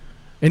familiar.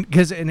 And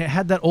it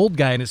had that old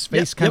guy and his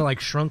face kind of like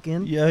shrunk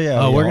in. Yeah.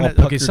 Oh, we're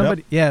gonna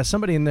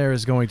somebody in there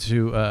is going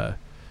to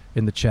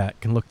in the chat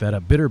can look that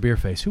up. Bitter beer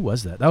face. Who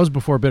was that? That was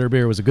before bitter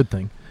beer was a good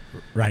thing.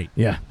 Right.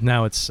 Yeah.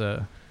 Now it's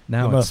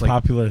now the it's most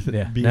popular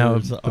beers now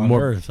the on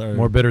more earth are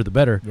more bitter the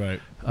better.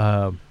 Right.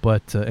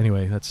 But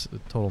anyway, that's a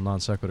total non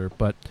sequitur.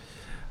 But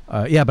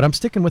but I'm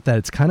sticking with that.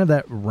 It's kind of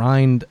that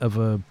rind of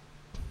a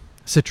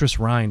citrus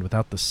rind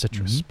without the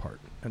citrus part.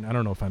 And I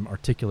don't know if I'm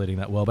articulating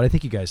that well, but I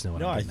think you guys know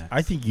what I'm getting at.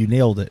 I think you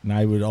nailed it, and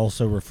I would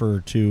also refer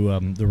to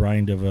the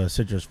rind of a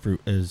citrus fruit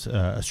as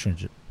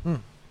astringent.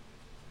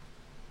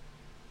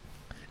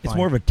 It's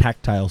more of a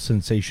tactile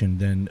sensation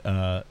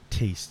than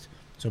taste.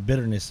 So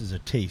bitterness is a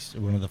taste,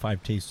 one of the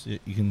 5 tastes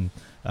that you can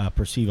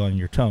perceive on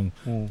your tongue.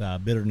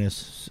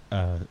 Bitterness,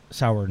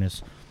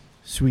 sourness,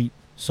 sweet,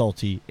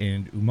 salty,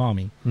 and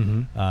umami.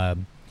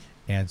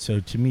 And so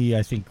to me,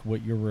 I think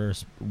what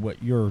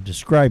you're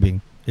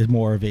describing is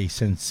more of a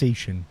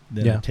sensation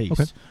than a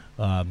taste.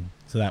 Okay.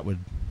 So that would,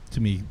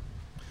 to me,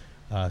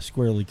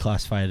 squarely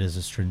classify it as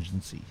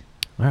astringency.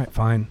 All right,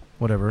 fine,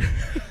 whatever.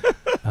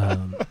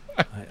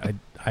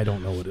 I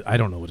don't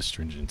know what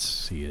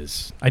astringency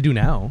is. I do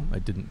now. I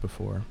didn't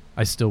before.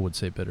 I still would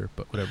say bitter,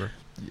 but whatever.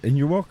 And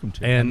you're welcome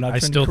to. And I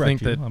still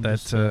think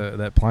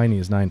that Pliny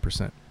is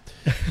 9%.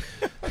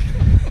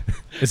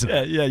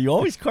 Yeah. You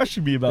always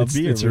question me about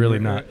beer. It's really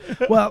not.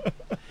 Well,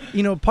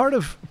 part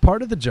of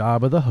the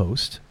job of the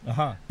host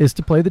is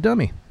to play the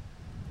dummy.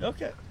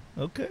 Okay.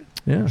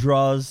 Yeah.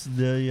 Draws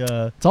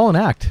the. It's all an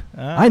act.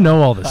 I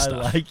know all this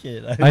stuff. I like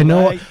it. I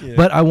know,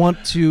 but I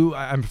want to.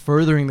 I'm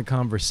furthering the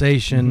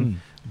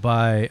conversation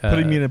by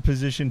putting me in a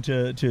position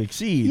to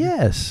exceed.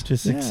 Yes, to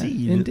succeed.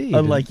 Yeah, indeed.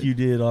 Unlike you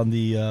did on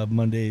the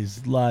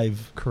Mondays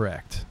live.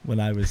 Correct. When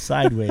I was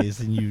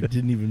sideways and you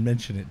didn't even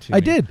mention it to me.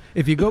 I did.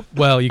 If you go,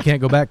 you can't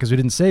go back because we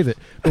didn't save it.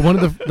 But one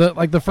of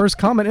the first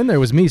comment in there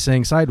was me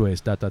saying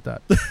sideways. ...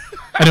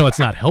 I know it's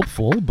not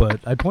helpful, but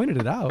I pointed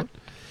it out.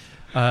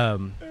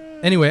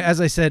 Anyway, as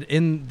I said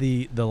in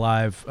the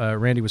live,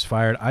 Randy was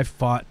fired. I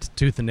fought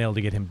tooth and nail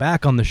to get him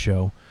back on the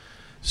show.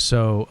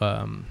 So,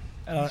 and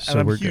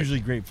I'm hugely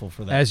grateful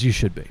for that. As you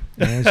should be.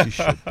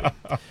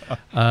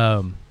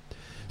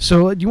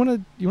 So, do you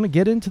want to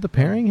get into the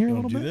pairing here a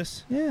little bit?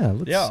 This? Yeah,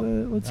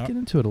 let's get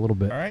into it a little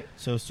bit. All right.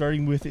 So,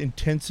 starting with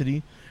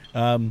intensity,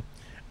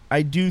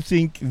 I do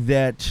think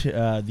that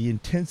the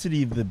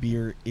intensity of the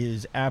beer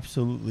is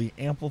absolutely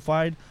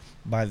amplified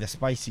by the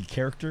spicy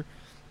character.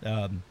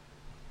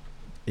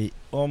 It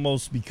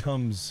almost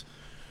becomes,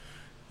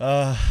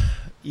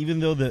 even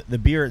though the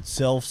beer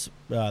itself,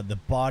 the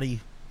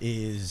body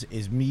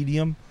is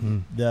medium.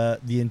 Mm.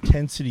 The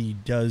intensity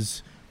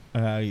does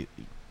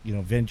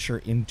venture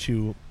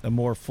into a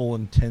more full,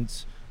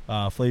 intense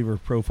flavor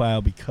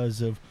profile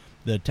because of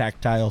the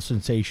tactile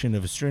sensation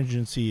of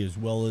astringency, as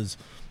well as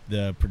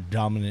the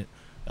predominant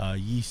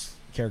yeast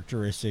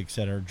characteristics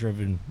that are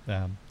driven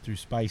through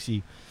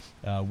spicy,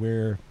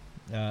 where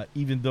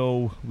even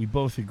though we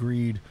both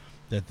agreed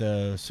that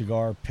the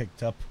cigar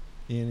picked up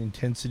in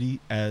intensity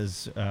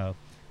as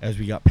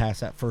we got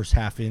past that first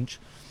half inch,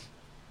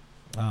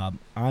 I'm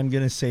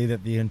going to say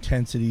that the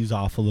intensity is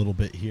off a little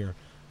bit here,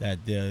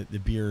 that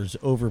the beer is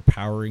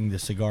overpowering the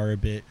cigar a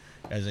bit.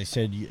 As I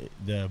said,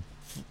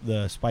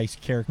 the spice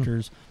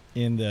characters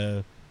in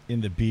the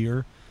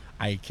beer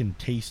I can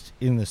taste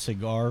in the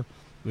cigar,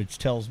 which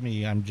tells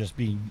me I'm just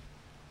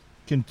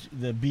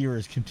the beer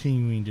is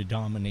continuing to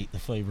dominate the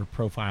flavor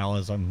profile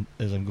as I'm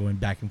going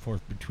back and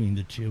forth between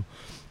the two.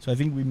 So I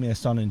think we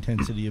missed on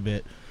intensity a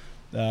bit.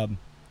 I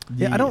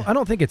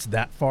don't think it's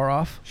that far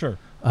off. Sure.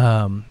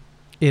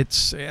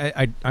 It's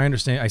I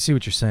understand. I see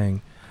what you're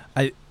saying.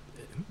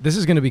 This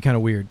is going to be kind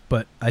of weird,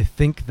 but I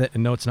think that,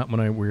 and no, it's not one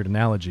of my weird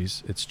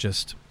analogies. It's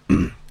just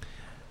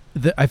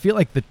I feel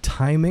like the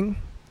timing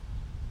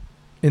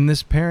in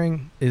this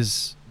pairing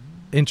is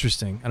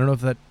interesting. I don't know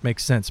if that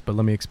makes sense, but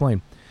let me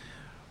explain.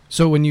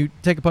 So when you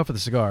take a puff of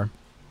the cigar,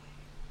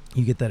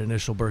 you get that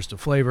initial burst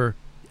of flavor,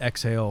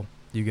 exhale,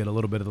 you get a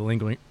little bit of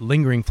the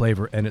lingering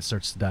flavor, and it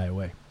starts to die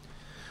away.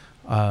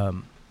 I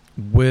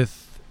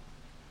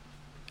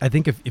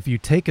think if you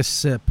take a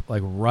sip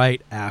like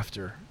right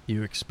after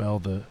you expel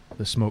the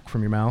smoke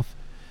from your mouth,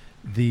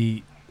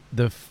 the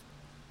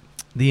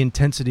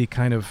intensity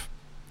kind of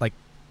like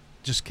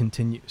just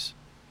continues.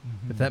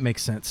 Mm-hmm. If that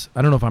makes sense.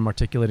 I don't know if I'm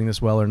articulating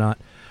this well or not.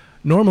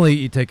 Normally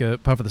you take a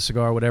puff of the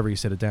cigar, whatever, you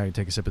set it down, you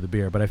take a sip of the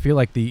beer, but I feel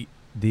like the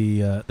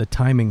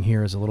timing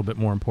here is a little bit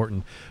more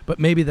important. But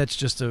maybe that's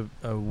just a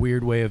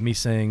weird way of me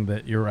saying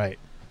that you're right.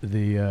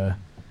 The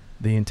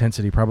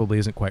intensity probably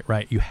isn't quite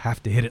right. You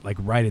have to hit it like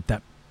right at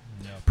that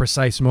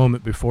precise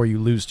moment before you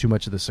lose too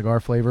much of the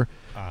cigar flavor.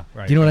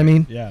 Right. Do you know what I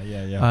mean?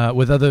 Yeah.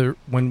 With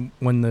when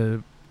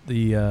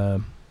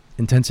the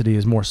intensity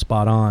is more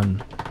spot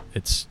on,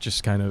 it's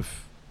just kind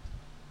of,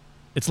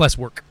 it's less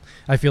work.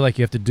 I feel like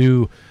you have to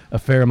do a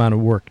fair amount of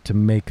work to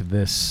make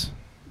this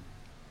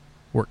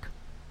work.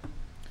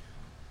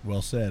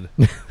 Well said.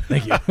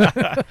 Thank you.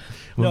 I'm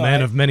a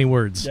man of many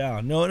words.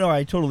 Yeah. No,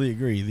 I totally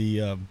agree.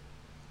 In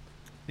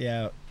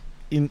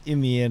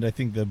the end, I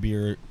think the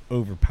beer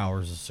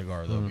overpowers the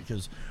cigar, though,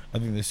 because I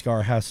think the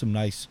cigar has some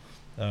nice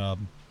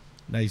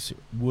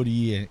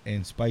woody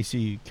and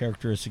spicy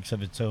characteristics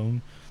of its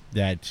own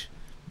that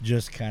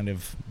just kind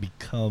of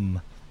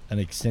become an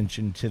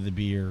extension to the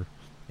beer,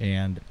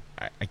 and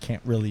I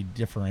can't really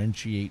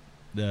differentiate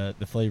the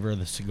flavor of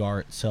the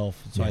cigar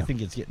itself. So I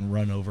think it's getting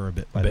run over a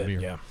bit by the beer.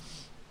 Yeah,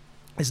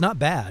 it's not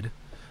bad.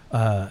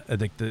 I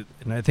think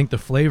the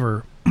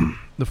flavor,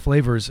 the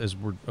flavors, as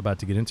we're about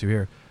to get into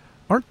here,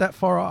 aren't that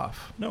far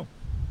off. No,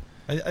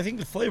 I think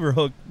the flavor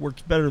hook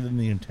works better than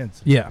the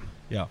intensity. Yeah,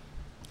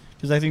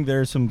 because I think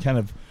there's some kind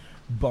of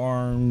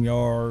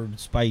barnyard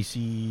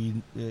spicy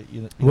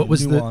what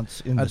was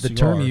nuance in the the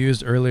cigar. term you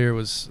used earlier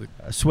was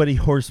a sweaty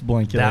horse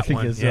blanket. That I think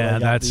one. is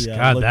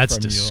That's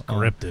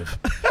descriptive.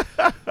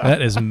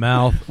 That is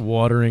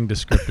mouth-watering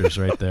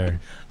descriptors right there.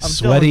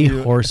 Sweaty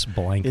horse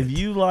blanket. If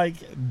you like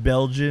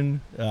Belgian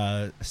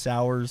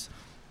sours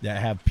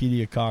that have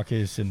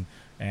pediococcus and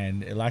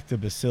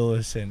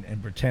lactobacillus and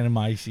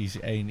Brettanomyces,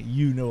 and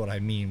you know what I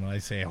mean when I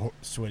say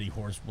sweaty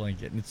horse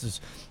blanket, and it's this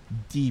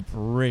deep,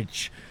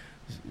 rich,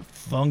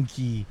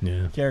 funky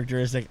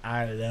characteristic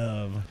I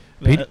love.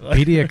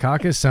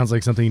 Pediococcus sounds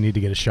like something you need to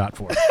get a shot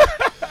for.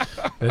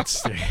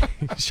 It's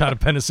shot of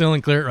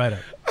penicillin, clear it right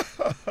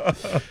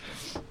up.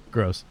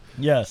 Gross.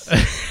 Yes.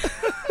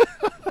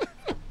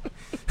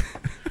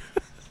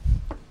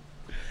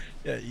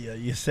 Yeah,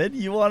 you said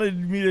you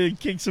wanted me to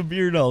kick some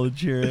beer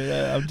knowledge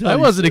here. I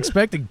wasn't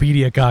expecting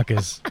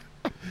pediococcus.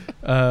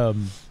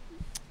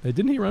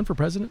 Didn't he run for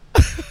president?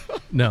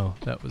 No,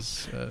 that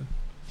was...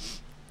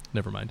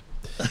 never mind.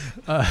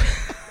 All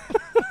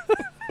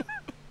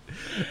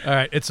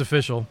right, it's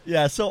official.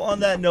 Yeah, so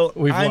on that note,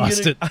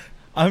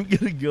 I'm going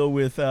to go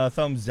with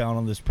thumbs down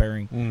on this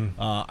pairing.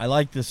 I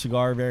like the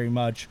cigar very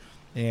much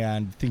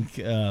and think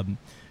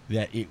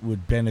that it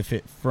would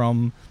benefit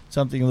from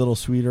something a little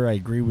sweeter. I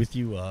agree with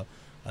you. A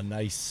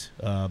nice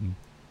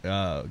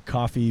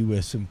coffee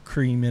with some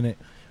cream in it,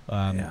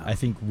 I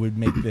think would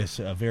make this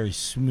a very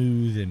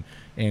smooth and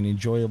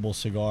enjoyable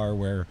cigar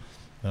where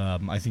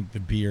I think the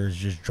beer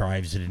just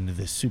drives it into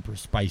this super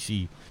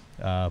spicy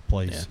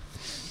place.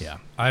 Yeah.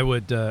 I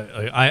would.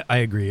 I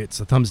agree. It's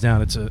a thumbs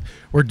down.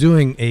 We're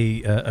doing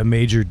a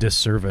major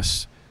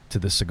disservice to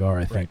the cigar,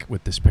 I think,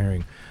 with this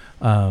pairing.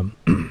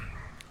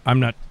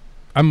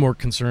 I'm more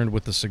concerned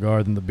with the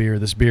cigar than the beer.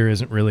 This beer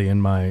isn't really in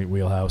my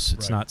wheelhouse.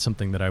 It's not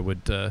something that I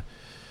would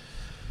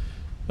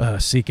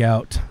seek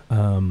out.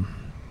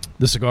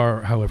 The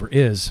cigar, however,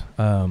 is.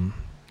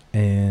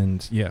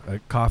 And a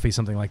coffee,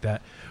 something like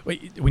that.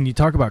 Wait, when you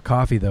talk about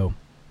coffee, though,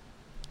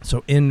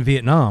 So in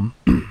Vietnam,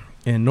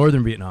 in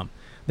northern Vietnam,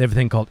 they have a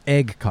thing called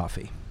egg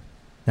coffee.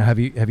 Now, have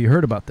you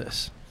heard about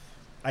this?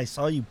 I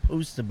saw you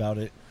post about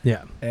it.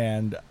 Yeah.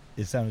 And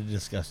it sounded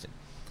disgusting.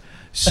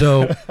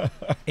 So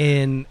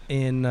in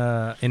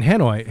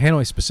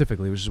Hanoi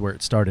specifically, which is where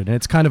it started, and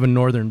it's kind of a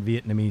northern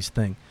Vietnamese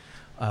thing,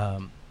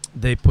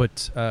 they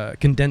put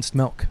condensed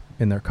milk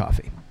in their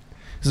coffee.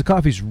 Because the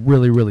coffee's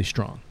really, really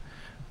strong.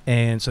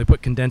 And so they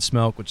put condensed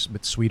milk, which is a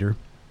bit sweeter,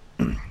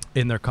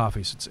 in their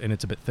coffee, and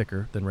it's a bit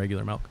thicker than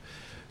regular milk.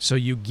 So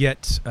you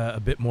get a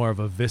bit more of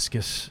a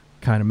viscous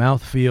kind of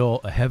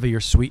mouthfeel, a heavier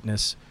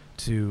sweetness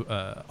to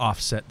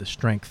offset the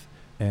strength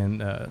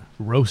and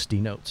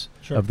roasty notes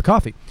of the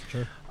coffee.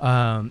 Sure.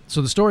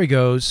 So the story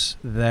goes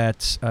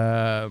that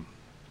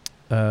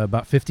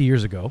about 50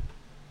 years ago,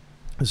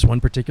 this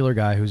one particular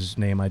guy whose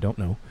name I don't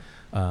know,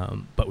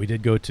 but we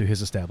did go to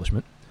his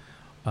establishment.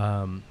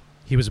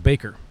 He was a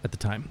baker at the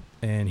time,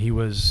 and he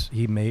was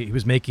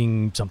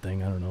making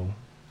something, I don't know,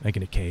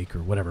 making a cake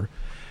or whatever,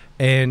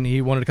 and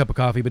he wanted a cup of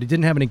coffee, but he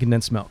didn't have any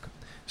condensed milk.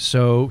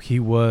 So he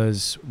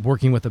was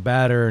working with a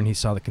batter, and he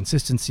saw the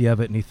consistency of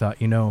it, and he thought,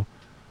 I'm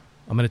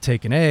going to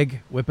take an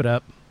egg, whip it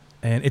up,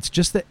 and it's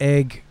just the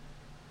egg.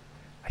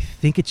 I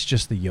think it's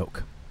just the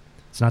yolk.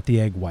 It's not the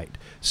egg white.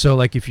 So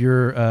like if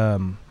you're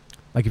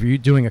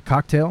doing a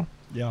cocktail,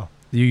 yeah,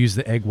 you use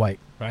the egg white.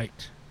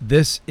 Right.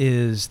 This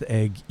is the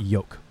egg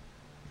yolk,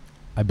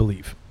 I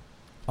believe.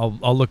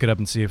 I'll look it up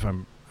and see if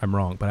I'm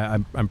wrong, but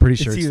I'm pretty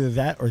sure it's either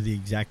that or the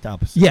exact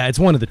opposite. Yeah, it's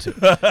one of the two.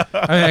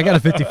 I got a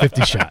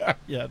 50-50 shot.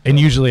 Yeah, totally. And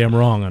usually I'm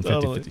wrong on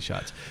 50-50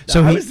 shots.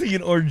 So I was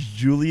thinking Orange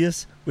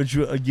Julius, which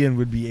again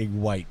would be egg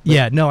white.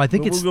 Yeah, no, I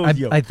think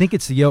I think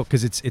it's the yolk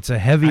because it's a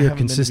heavier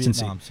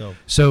consistency. Been to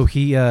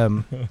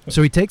Vietnam,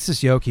 so he takes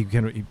this yolk, he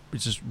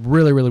just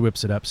really, really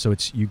whips it up, so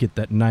you get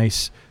that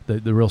nice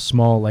the real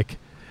small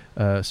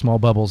small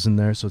bubbles in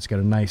there, so it's got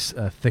a nice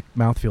thick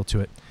mouthfeel to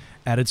it.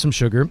 Added some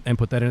sugar and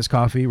put that in his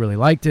coffee. Really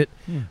liked it,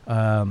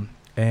 and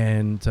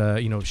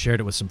shared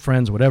it with some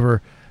friends,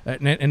 whatever,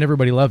 and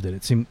everybody loved it.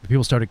 It seemed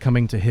people started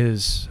coming to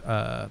his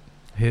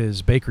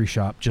bakery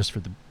shop just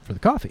for the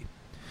coffee,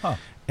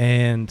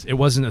 and it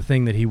wasn't a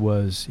thing that he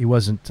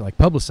wasn't like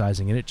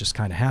publicizing it. It just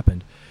kind of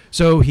happened.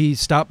 So he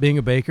stopped being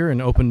a baker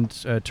and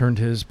turned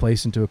his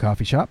place into a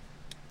coffee shop.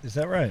 Is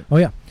that right? Oh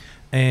yeah,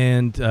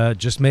 and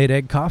just made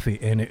egg coffee,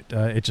 and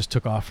it just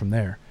took off from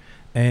there.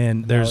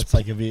 And it's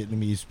like a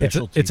Vietnamese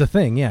specialty. It's a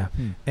thing, yeah.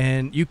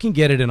 And you can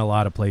get it in a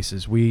lot of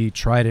places. We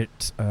tried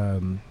it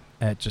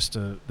at just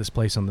this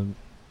place on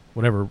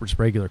just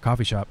regular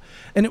coffee shop,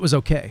 and it was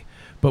okay.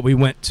 But we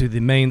went to the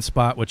main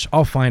spot, which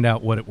I'll find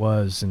out what it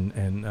was,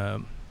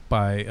 and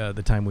by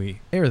the time we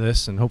air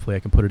this, and hopefully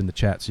I can put it in the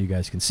chat so you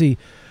guys can see.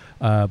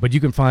 But you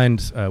can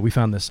we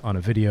found this on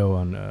a video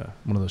on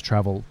one of those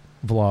travel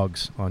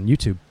vlogs on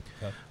YouTube.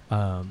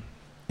 Okay.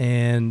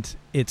 And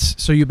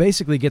so you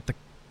basically get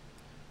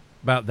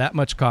about that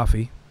much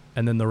coffee,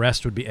 and then the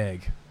rest would be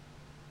egg.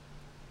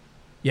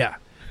 Yeah.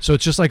 So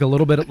it's just like a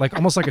little bit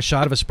almost like a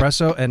shot of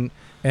espresso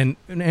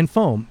and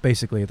foam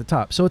basically at the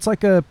top. So it's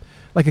like a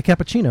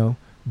cappuccino,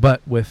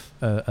 but with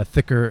a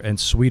thicker and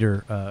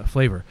sweeter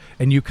flavor.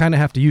 And you kind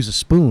of have to use a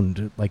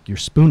spoon like you're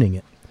spooning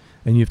it,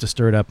 and you have to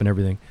stir it up and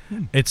everything.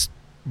 It's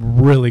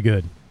really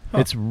good.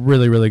 It's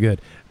really, really good.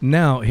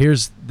 Now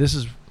here's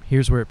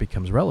where it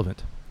becomes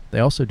relevant. They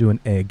also do an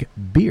egg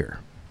beer.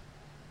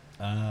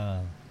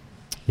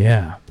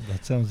 Yeah.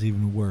 That sounds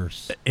even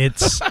worse.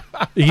 It's,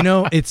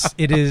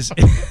 it is,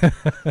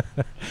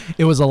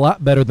 it was a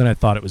lot better than I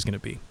thought it was going to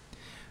be.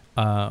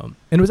 And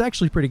it was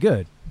actually pretty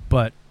good,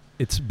 but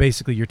it's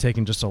basically you're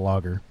taking just a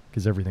lager,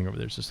 because everything over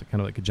there is just kind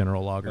of like a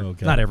general lager.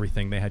 Okay. Not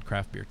everything. They had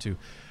craft beer too.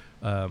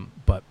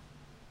 But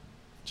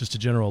just a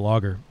general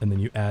lager, and then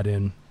you add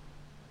in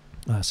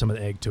some of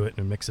the egg to it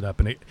and mix it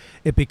up, and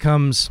it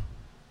becomes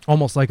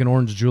almost like an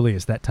Orange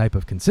Julius, that type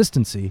of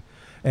consistency.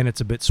 And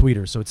it's a bit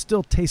sweeter, so it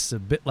still tastes a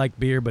bit like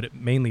beer, but it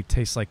mainly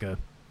tastes like a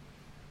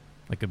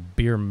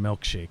beer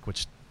milkshake,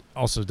 which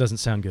also doesn't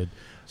sound good.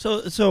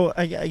 So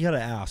I gotta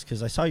ask,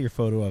 because I saw your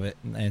photo of it,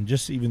 and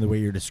just even the way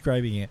you're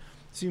describing it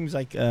seems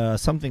like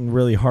something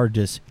really hard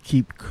to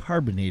keep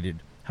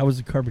carbonated. How is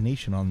the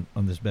carbonation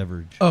on this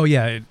beverage? Oh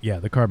yeah,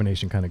 the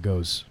carbonation kind of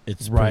goes.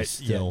 It's right.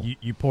 Still. Yeah,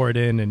 you pour it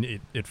in, and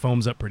it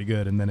foams up pretty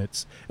good, and then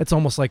it's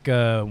almost like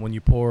when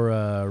you pour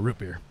root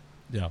beer.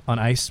 Yeah. On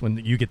ice when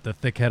you get the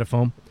thick head of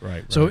foam.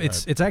 Right. So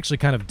it's actually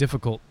kind of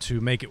difficult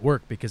to make it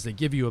work, because they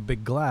give you a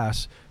big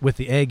glass with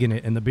the egg in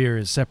it, and the beer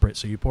is separate.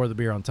 So you pour the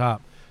beer on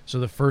top.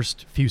 So the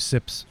first few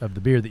sips of the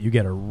beer that you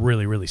get are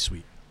really, really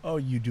sweet. Oh,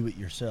 you do it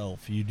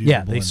yourself. You do.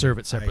 Yeah, they serve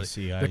it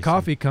separately. I see.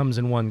 Coffee comes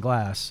in one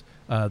glass.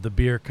 The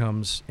beer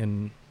comes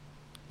in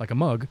like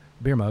a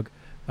beer mug,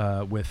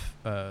 with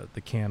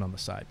the can on the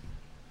side.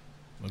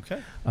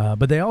 Okay.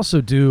 But they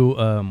also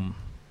do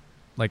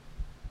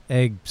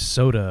egg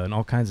soda and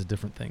all kinds of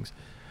different things,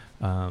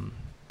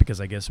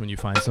 because I guess when you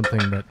find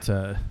something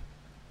that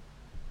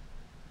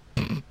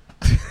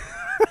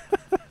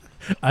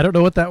I don't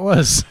know what that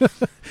was.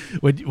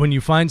 when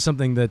you find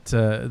something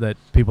that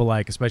people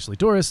like, especially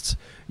tourists,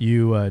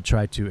 you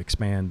try to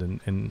expand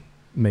and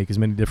make as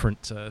many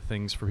different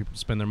things for people to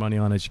spend their money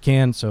on as you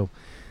can. So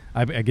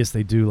I guess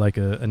they do like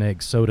an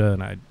egg soda,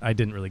 and I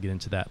didn't really get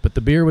into that. But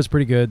the beer was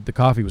pretty good. The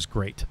coffee was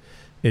great.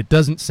 It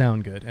doesn't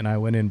sound good, and I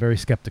went in very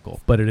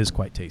skeptical, but it is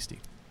quite tasty.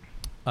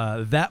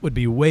 That would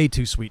be way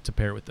too sweet to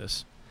pair with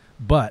this.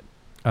 But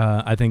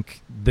I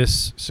think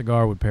this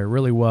cigar would pair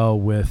really well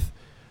with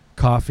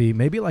coffee,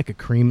 maybe like a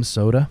cream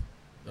soda.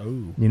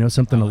 Oh,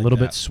 Something I a like little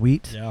that. bit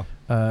sweet.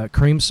 Yeah.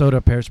 Cream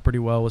soda pairs pretty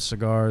well with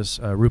cigars,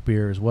 root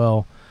beer as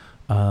well.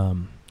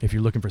 If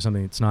you're looking for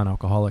something that's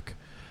non-alcoholic.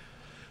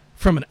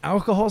 From an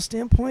alcohol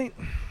standpoint,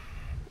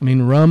 I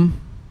mean,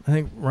 rum. I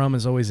think rum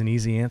is always an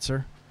easy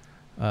answer.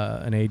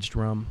 An aged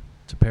rum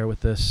to pair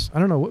with this. I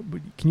don't know.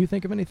 Can you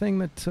think of anything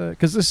that?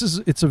 Because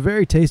it's a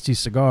very tasty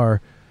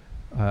cigar.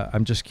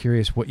 I'm just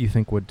curious what you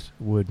think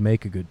would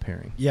make a good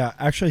pairing. Yeah,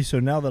 actually, so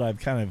now that I've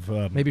kind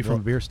of... Maybe from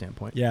a beer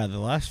standpoint. Yeah, the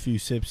last few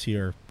sips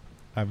here,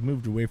 I've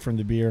moved away from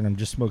the beer, and I'm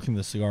just smoking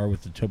the cigar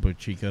with the Topo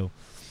Chico.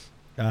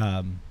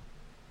 And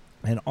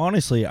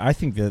honestly, I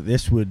think that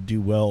this would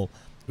do well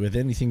with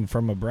anything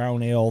from a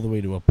brown ale all the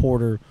way to a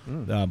porter,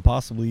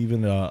 possibly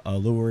even a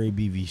lower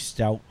ABV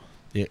stout.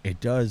 It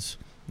does...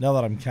 Now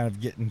that I'm kind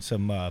of getting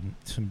some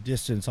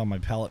distance on my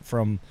palate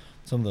from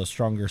some of the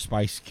stronger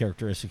spice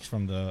characteristics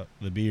from the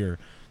beer,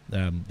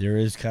 there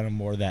is kind of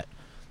more that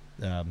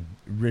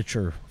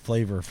richer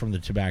flavor from the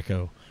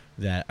tobacco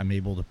that I'm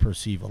able to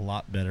perceive a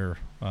lot better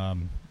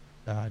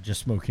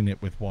just smoking it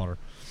with water.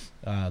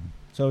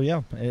 So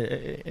yeah,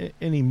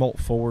 any malt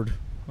forward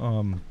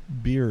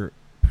beer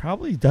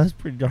probably does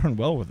pretty darn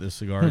well with this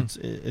cigar.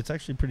 It's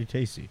actually pretty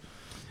tasty.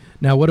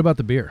 Now, what about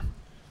the beer?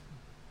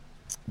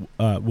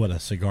 What, a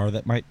cigar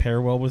that might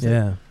pair well with it?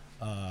 Yeah.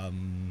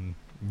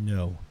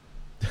 No.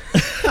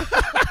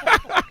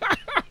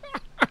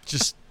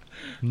 Just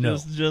no.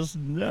 Just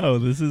no.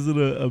 This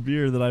isn't a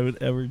beer that I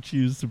would ever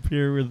choose to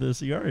pair with a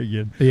cigar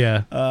again.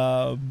 Yeah.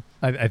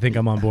 I think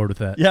I'm on board with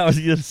that. Yeah, I was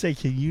going to say,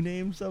 can you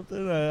name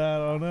something? I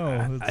don't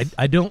know.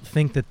 I don't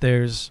think that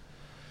there's...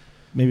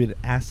 Maybe an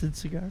acid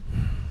cigar?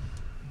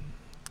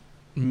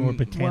 More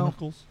botanicals?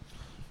 Well,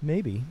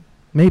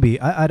 maybe.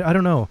 I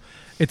don't know.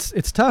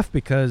 It's tough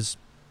because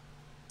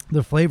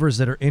the flavors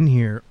that are in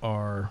here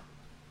are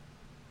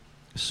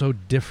so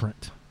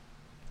different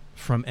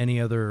from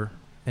any other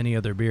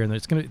beer, and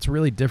it's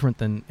really different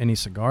than any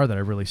cigar that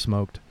I've really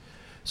smoked.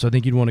 So I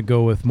think you'd want to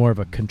go with more of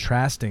a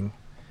contrasting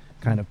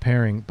kind of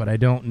pairing, but I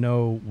don't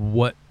know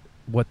what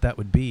that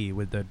would be.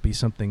 Would that be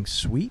something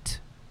sweet?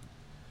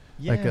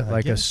 Yeah,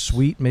 like a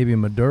sweet, maybe a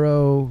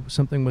Maduro,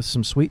 something with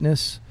some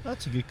sweetness.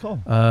 That's a good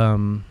call.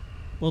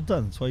 Well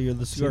done. That's why you're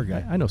the cigar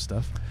guy. I know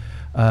stuff.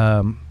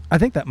 I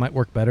think that might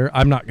work better.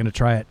 I'm not going to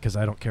try it because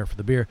I don't care for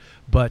the beer,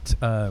 but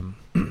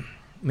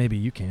maybe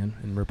you can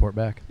and report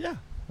back. Yeah,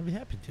 I'd be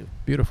happy to.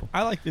 Beautiful.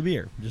 I like the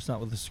beer, just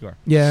not with the cigar.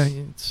 Yeah,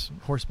 it's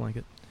horse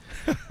blanket.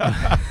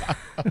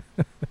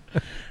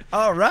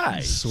 All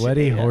right.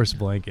 Sweaty horse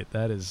blanket.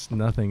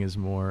 Nothing is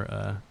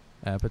more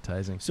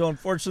appetizing. So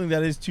unfortunately,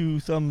 that is 2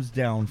 thumbs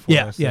down for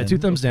us. Yeah, then. 2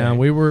 thumbs down.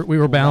 We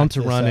were bound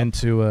to run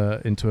into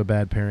a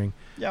bad pairing.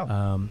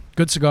 Yeah.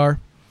 Good cigar.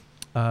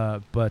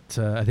 But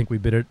I think we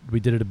did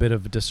it a bit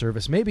of a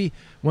disservice. Maybe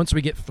once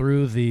we get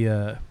through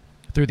the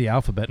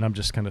alphabet, and I'm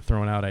just kind of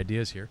throwing out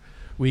ideas here,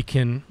 we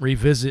can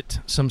revisit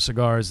some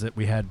cigars that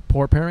we had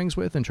poor pairings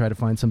with and try to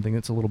find something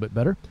that's a little bit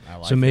better.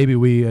 So maybe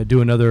we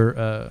do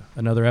another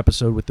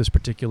episode with this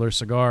particular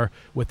cigar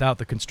without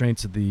the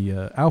constraints of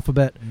the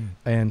alphabet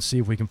and see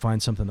if we can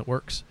find something that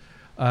works.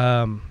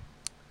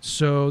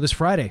 So this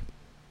Friday,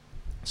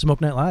 Smoke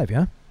Night Live,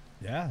 yeah?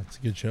 Yeah, it's a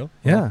good show.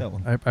 I Yeah, like that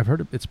one. I've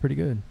heard it's pretty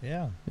good.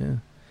 Yeah.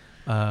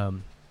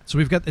 So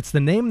it's the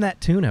Name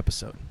That Tune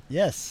episode.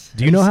 Yes.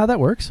 Do you know how that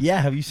works?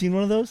 Yeah. Have you seen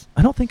one of those?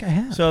 I don't think I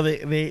have. So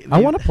they I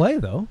want to play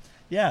though.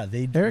 Yeah,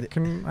 Eric,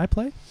 can I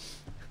play?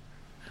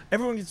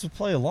 Everyone gets to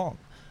play along,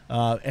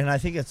 and I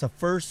think it's the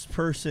first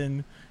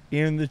person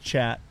in the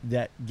chat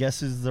that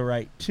guesses the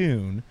right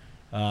tune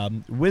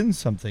wins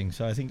something.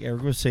 So I think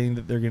Eric was saying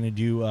that they're going to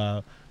do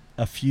a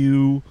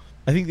few.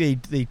 I think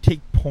they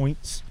take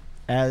points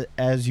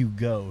as you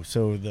go.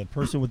 So the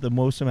person with the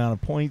most amount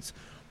of points,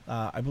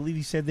 I believe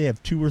he said they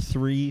have 2 or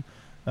 3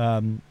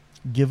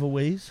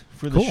 giveaways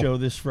for the show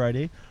this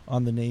Friday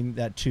on the Name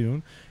That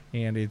Tune,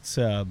 and it's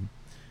they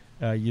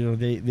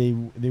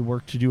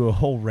work to do a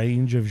whole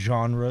range of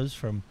genres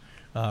from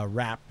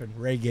rap and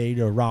reggae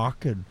to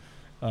rock and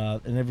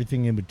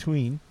everything in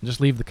between. Just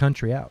leave the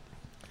country out.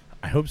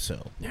 I hope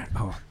so. Yeah.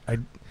 Oh,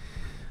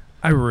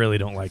 I really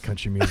don't like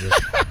country music.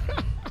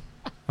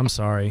 I'm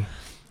sorry.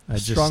 I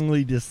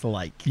strongly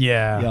dislike.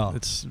 Yeah.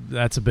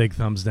 That's a big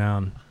thumbs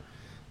down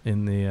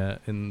in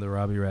the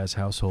Robby Raz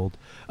household.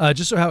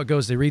 Just so how it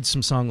goes, they read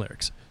some song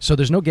lyrics. So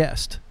there's no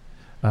guest.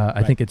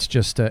 I think it's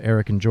just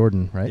Eric and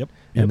Jordan, right? Yep.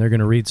 And they're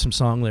going to read some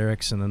song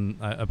lyrics, and then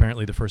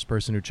apparently the first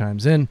person who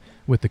chimes in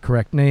with the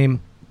correct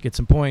name gets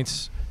some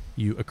points.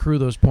 You accrue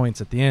those points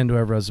at the end.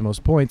 Whoever has the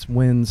most points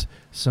wins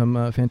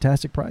some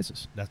fantastic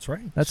prizes. That's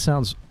right. That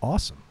sounds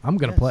awesome. I'm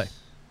going to play.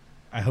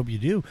 I hope you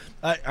do.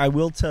 I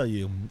will tell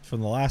you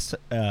from the last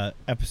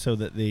episode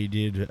that they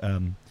did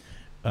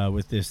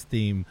with this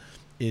theme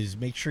is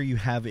make sure you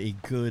have a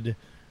good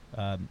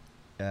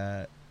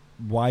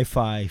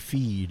Wi-Fi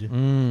feed.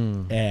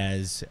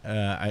 As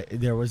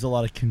there was a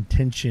lot of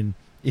contention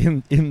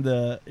in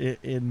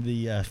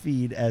the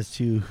feed as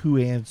to who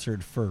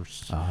answered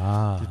first.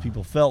 Because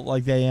people felt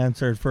like they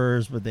answered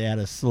first, but they had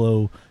a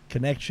slow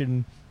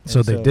connection.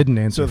 So they didn't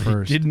answer They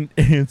first. didn't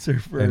answer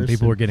first. And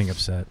people were getting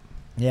upset.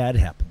 Yeah, it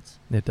happens.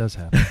 It does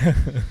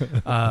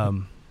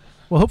happen.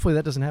 Well, hopefully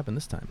that doesn't happen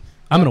this time.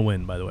 I'm going to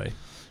win, by the way.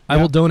 I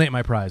will donate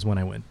my prize when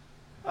I win.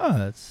 Oh,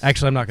 that's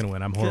Actually, I'm not going to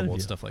win. I'm horrible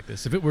at stuff like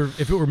this. If it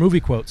were movie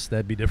quotes,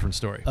 that'd be a different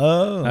story.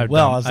 Oh, as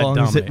long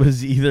as it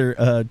was either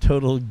a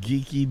total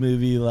geeky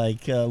movie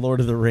like Lord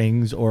of the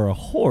Rings or a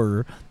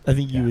horror, I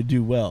think you would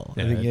do well.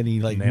 Yeah, I think any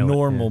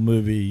normal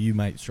movie, you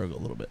might struggle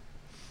a little bit.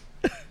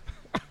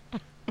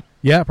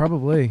 Yeah,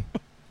 probably.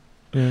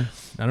 Yeah,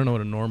 I don't know what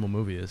a normal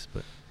movie is,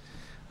 but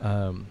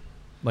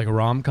like a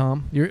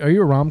rom-com. Are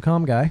you a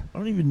rom-com guy? I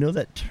don't even know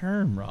that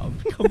term,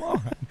 Rob. Come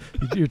on.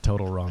 You're a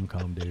total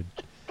rom-com dude.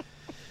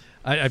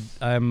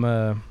 I'm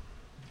a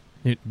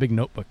big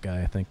Notebook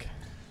guy, I think.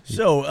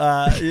 So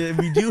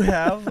we do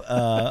have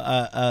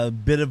a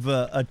bit of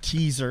a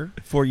teaser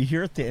for you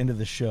here at the end of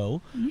the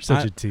show. You're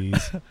such a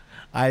tease.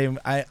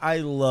 I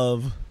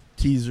love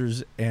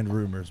teasers and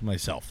rumors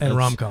myself. And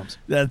rom-coms.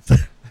 That's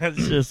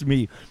just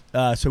me.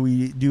 So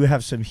we do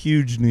have some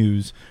huge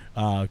news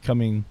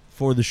coming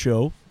for the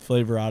show,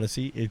 Flavor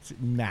Odyssey. It's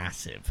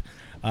massive.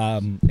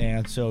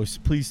 And so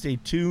please stay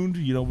tuned.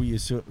 You know,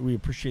 we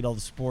appreciate all the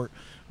support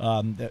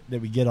that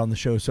we get on the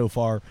show so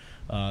far.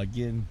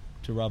 Again,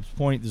 to Rob's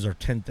point, this is our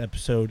 10th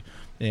episode,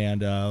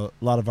 and a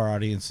lot of our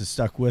audience is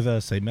stuck with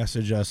us. They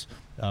message us.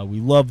 We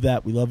love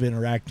that. We love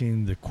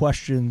interacting. The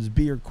questions,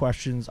 beer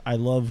questions. I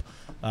love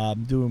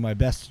doing my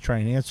best to try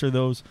and answer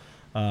those,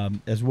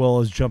 as well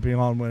as jumping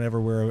on whenever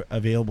we're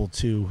available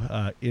to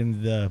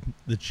in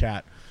the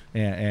chat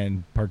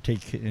and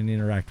partake and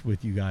interact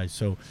with you guys.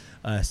 So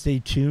stay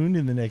tuned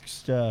in the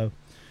next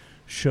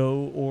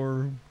show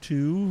or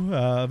two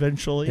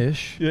eventually.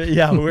 Ish.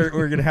 Yeah, we're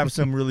going to have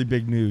some really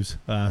big news.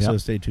 So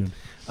stay tuned.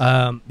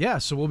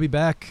 So we'll be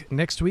back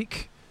next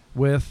week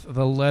with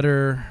the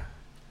letter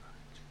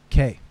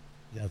K.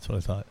 Yeah, that's what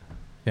I thought.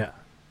 Yeah.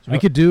 So we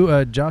could do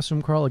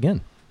Jossum Kral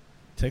again.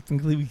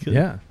 Technically, we could.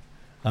 Yeah.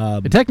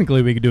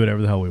 Technically, we could do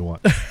whatever the hell we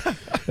want.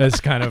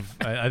 That's kind of,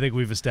 I think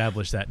we've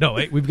established that. No,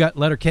 wait, we've got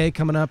letter K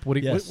coming up. What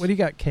do you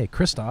got? K.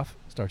 Christoph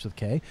starts with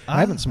K. I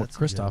haven't smoked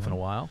Christoph in a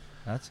while.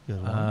 That's a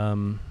good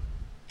one.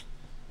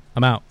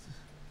 I'm out.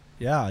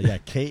 Yeah.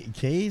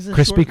 K's a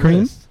Krispy short Kreme?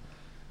 list.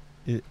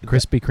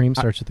 Krispy Kreme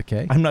starts with a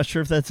K. I'm not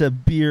sure if that's a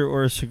beer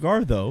or a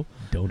cigar, though.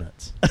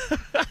 Donuts.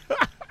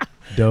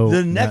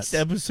 The next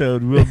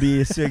episode will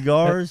be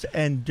cigars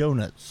and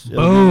donuts.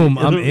 Boom!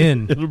 I'm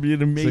in. It'll be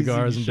an amazing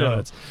cigars and show.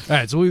 donuts. All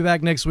right, so we'll be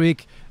back next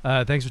week.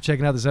 Thanks for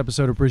checking out this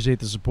episode. Appreciate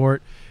the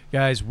support,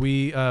 guys.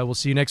 We will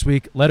see you next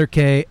week. Letter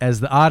K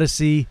as the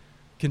Odyssey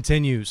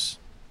continues.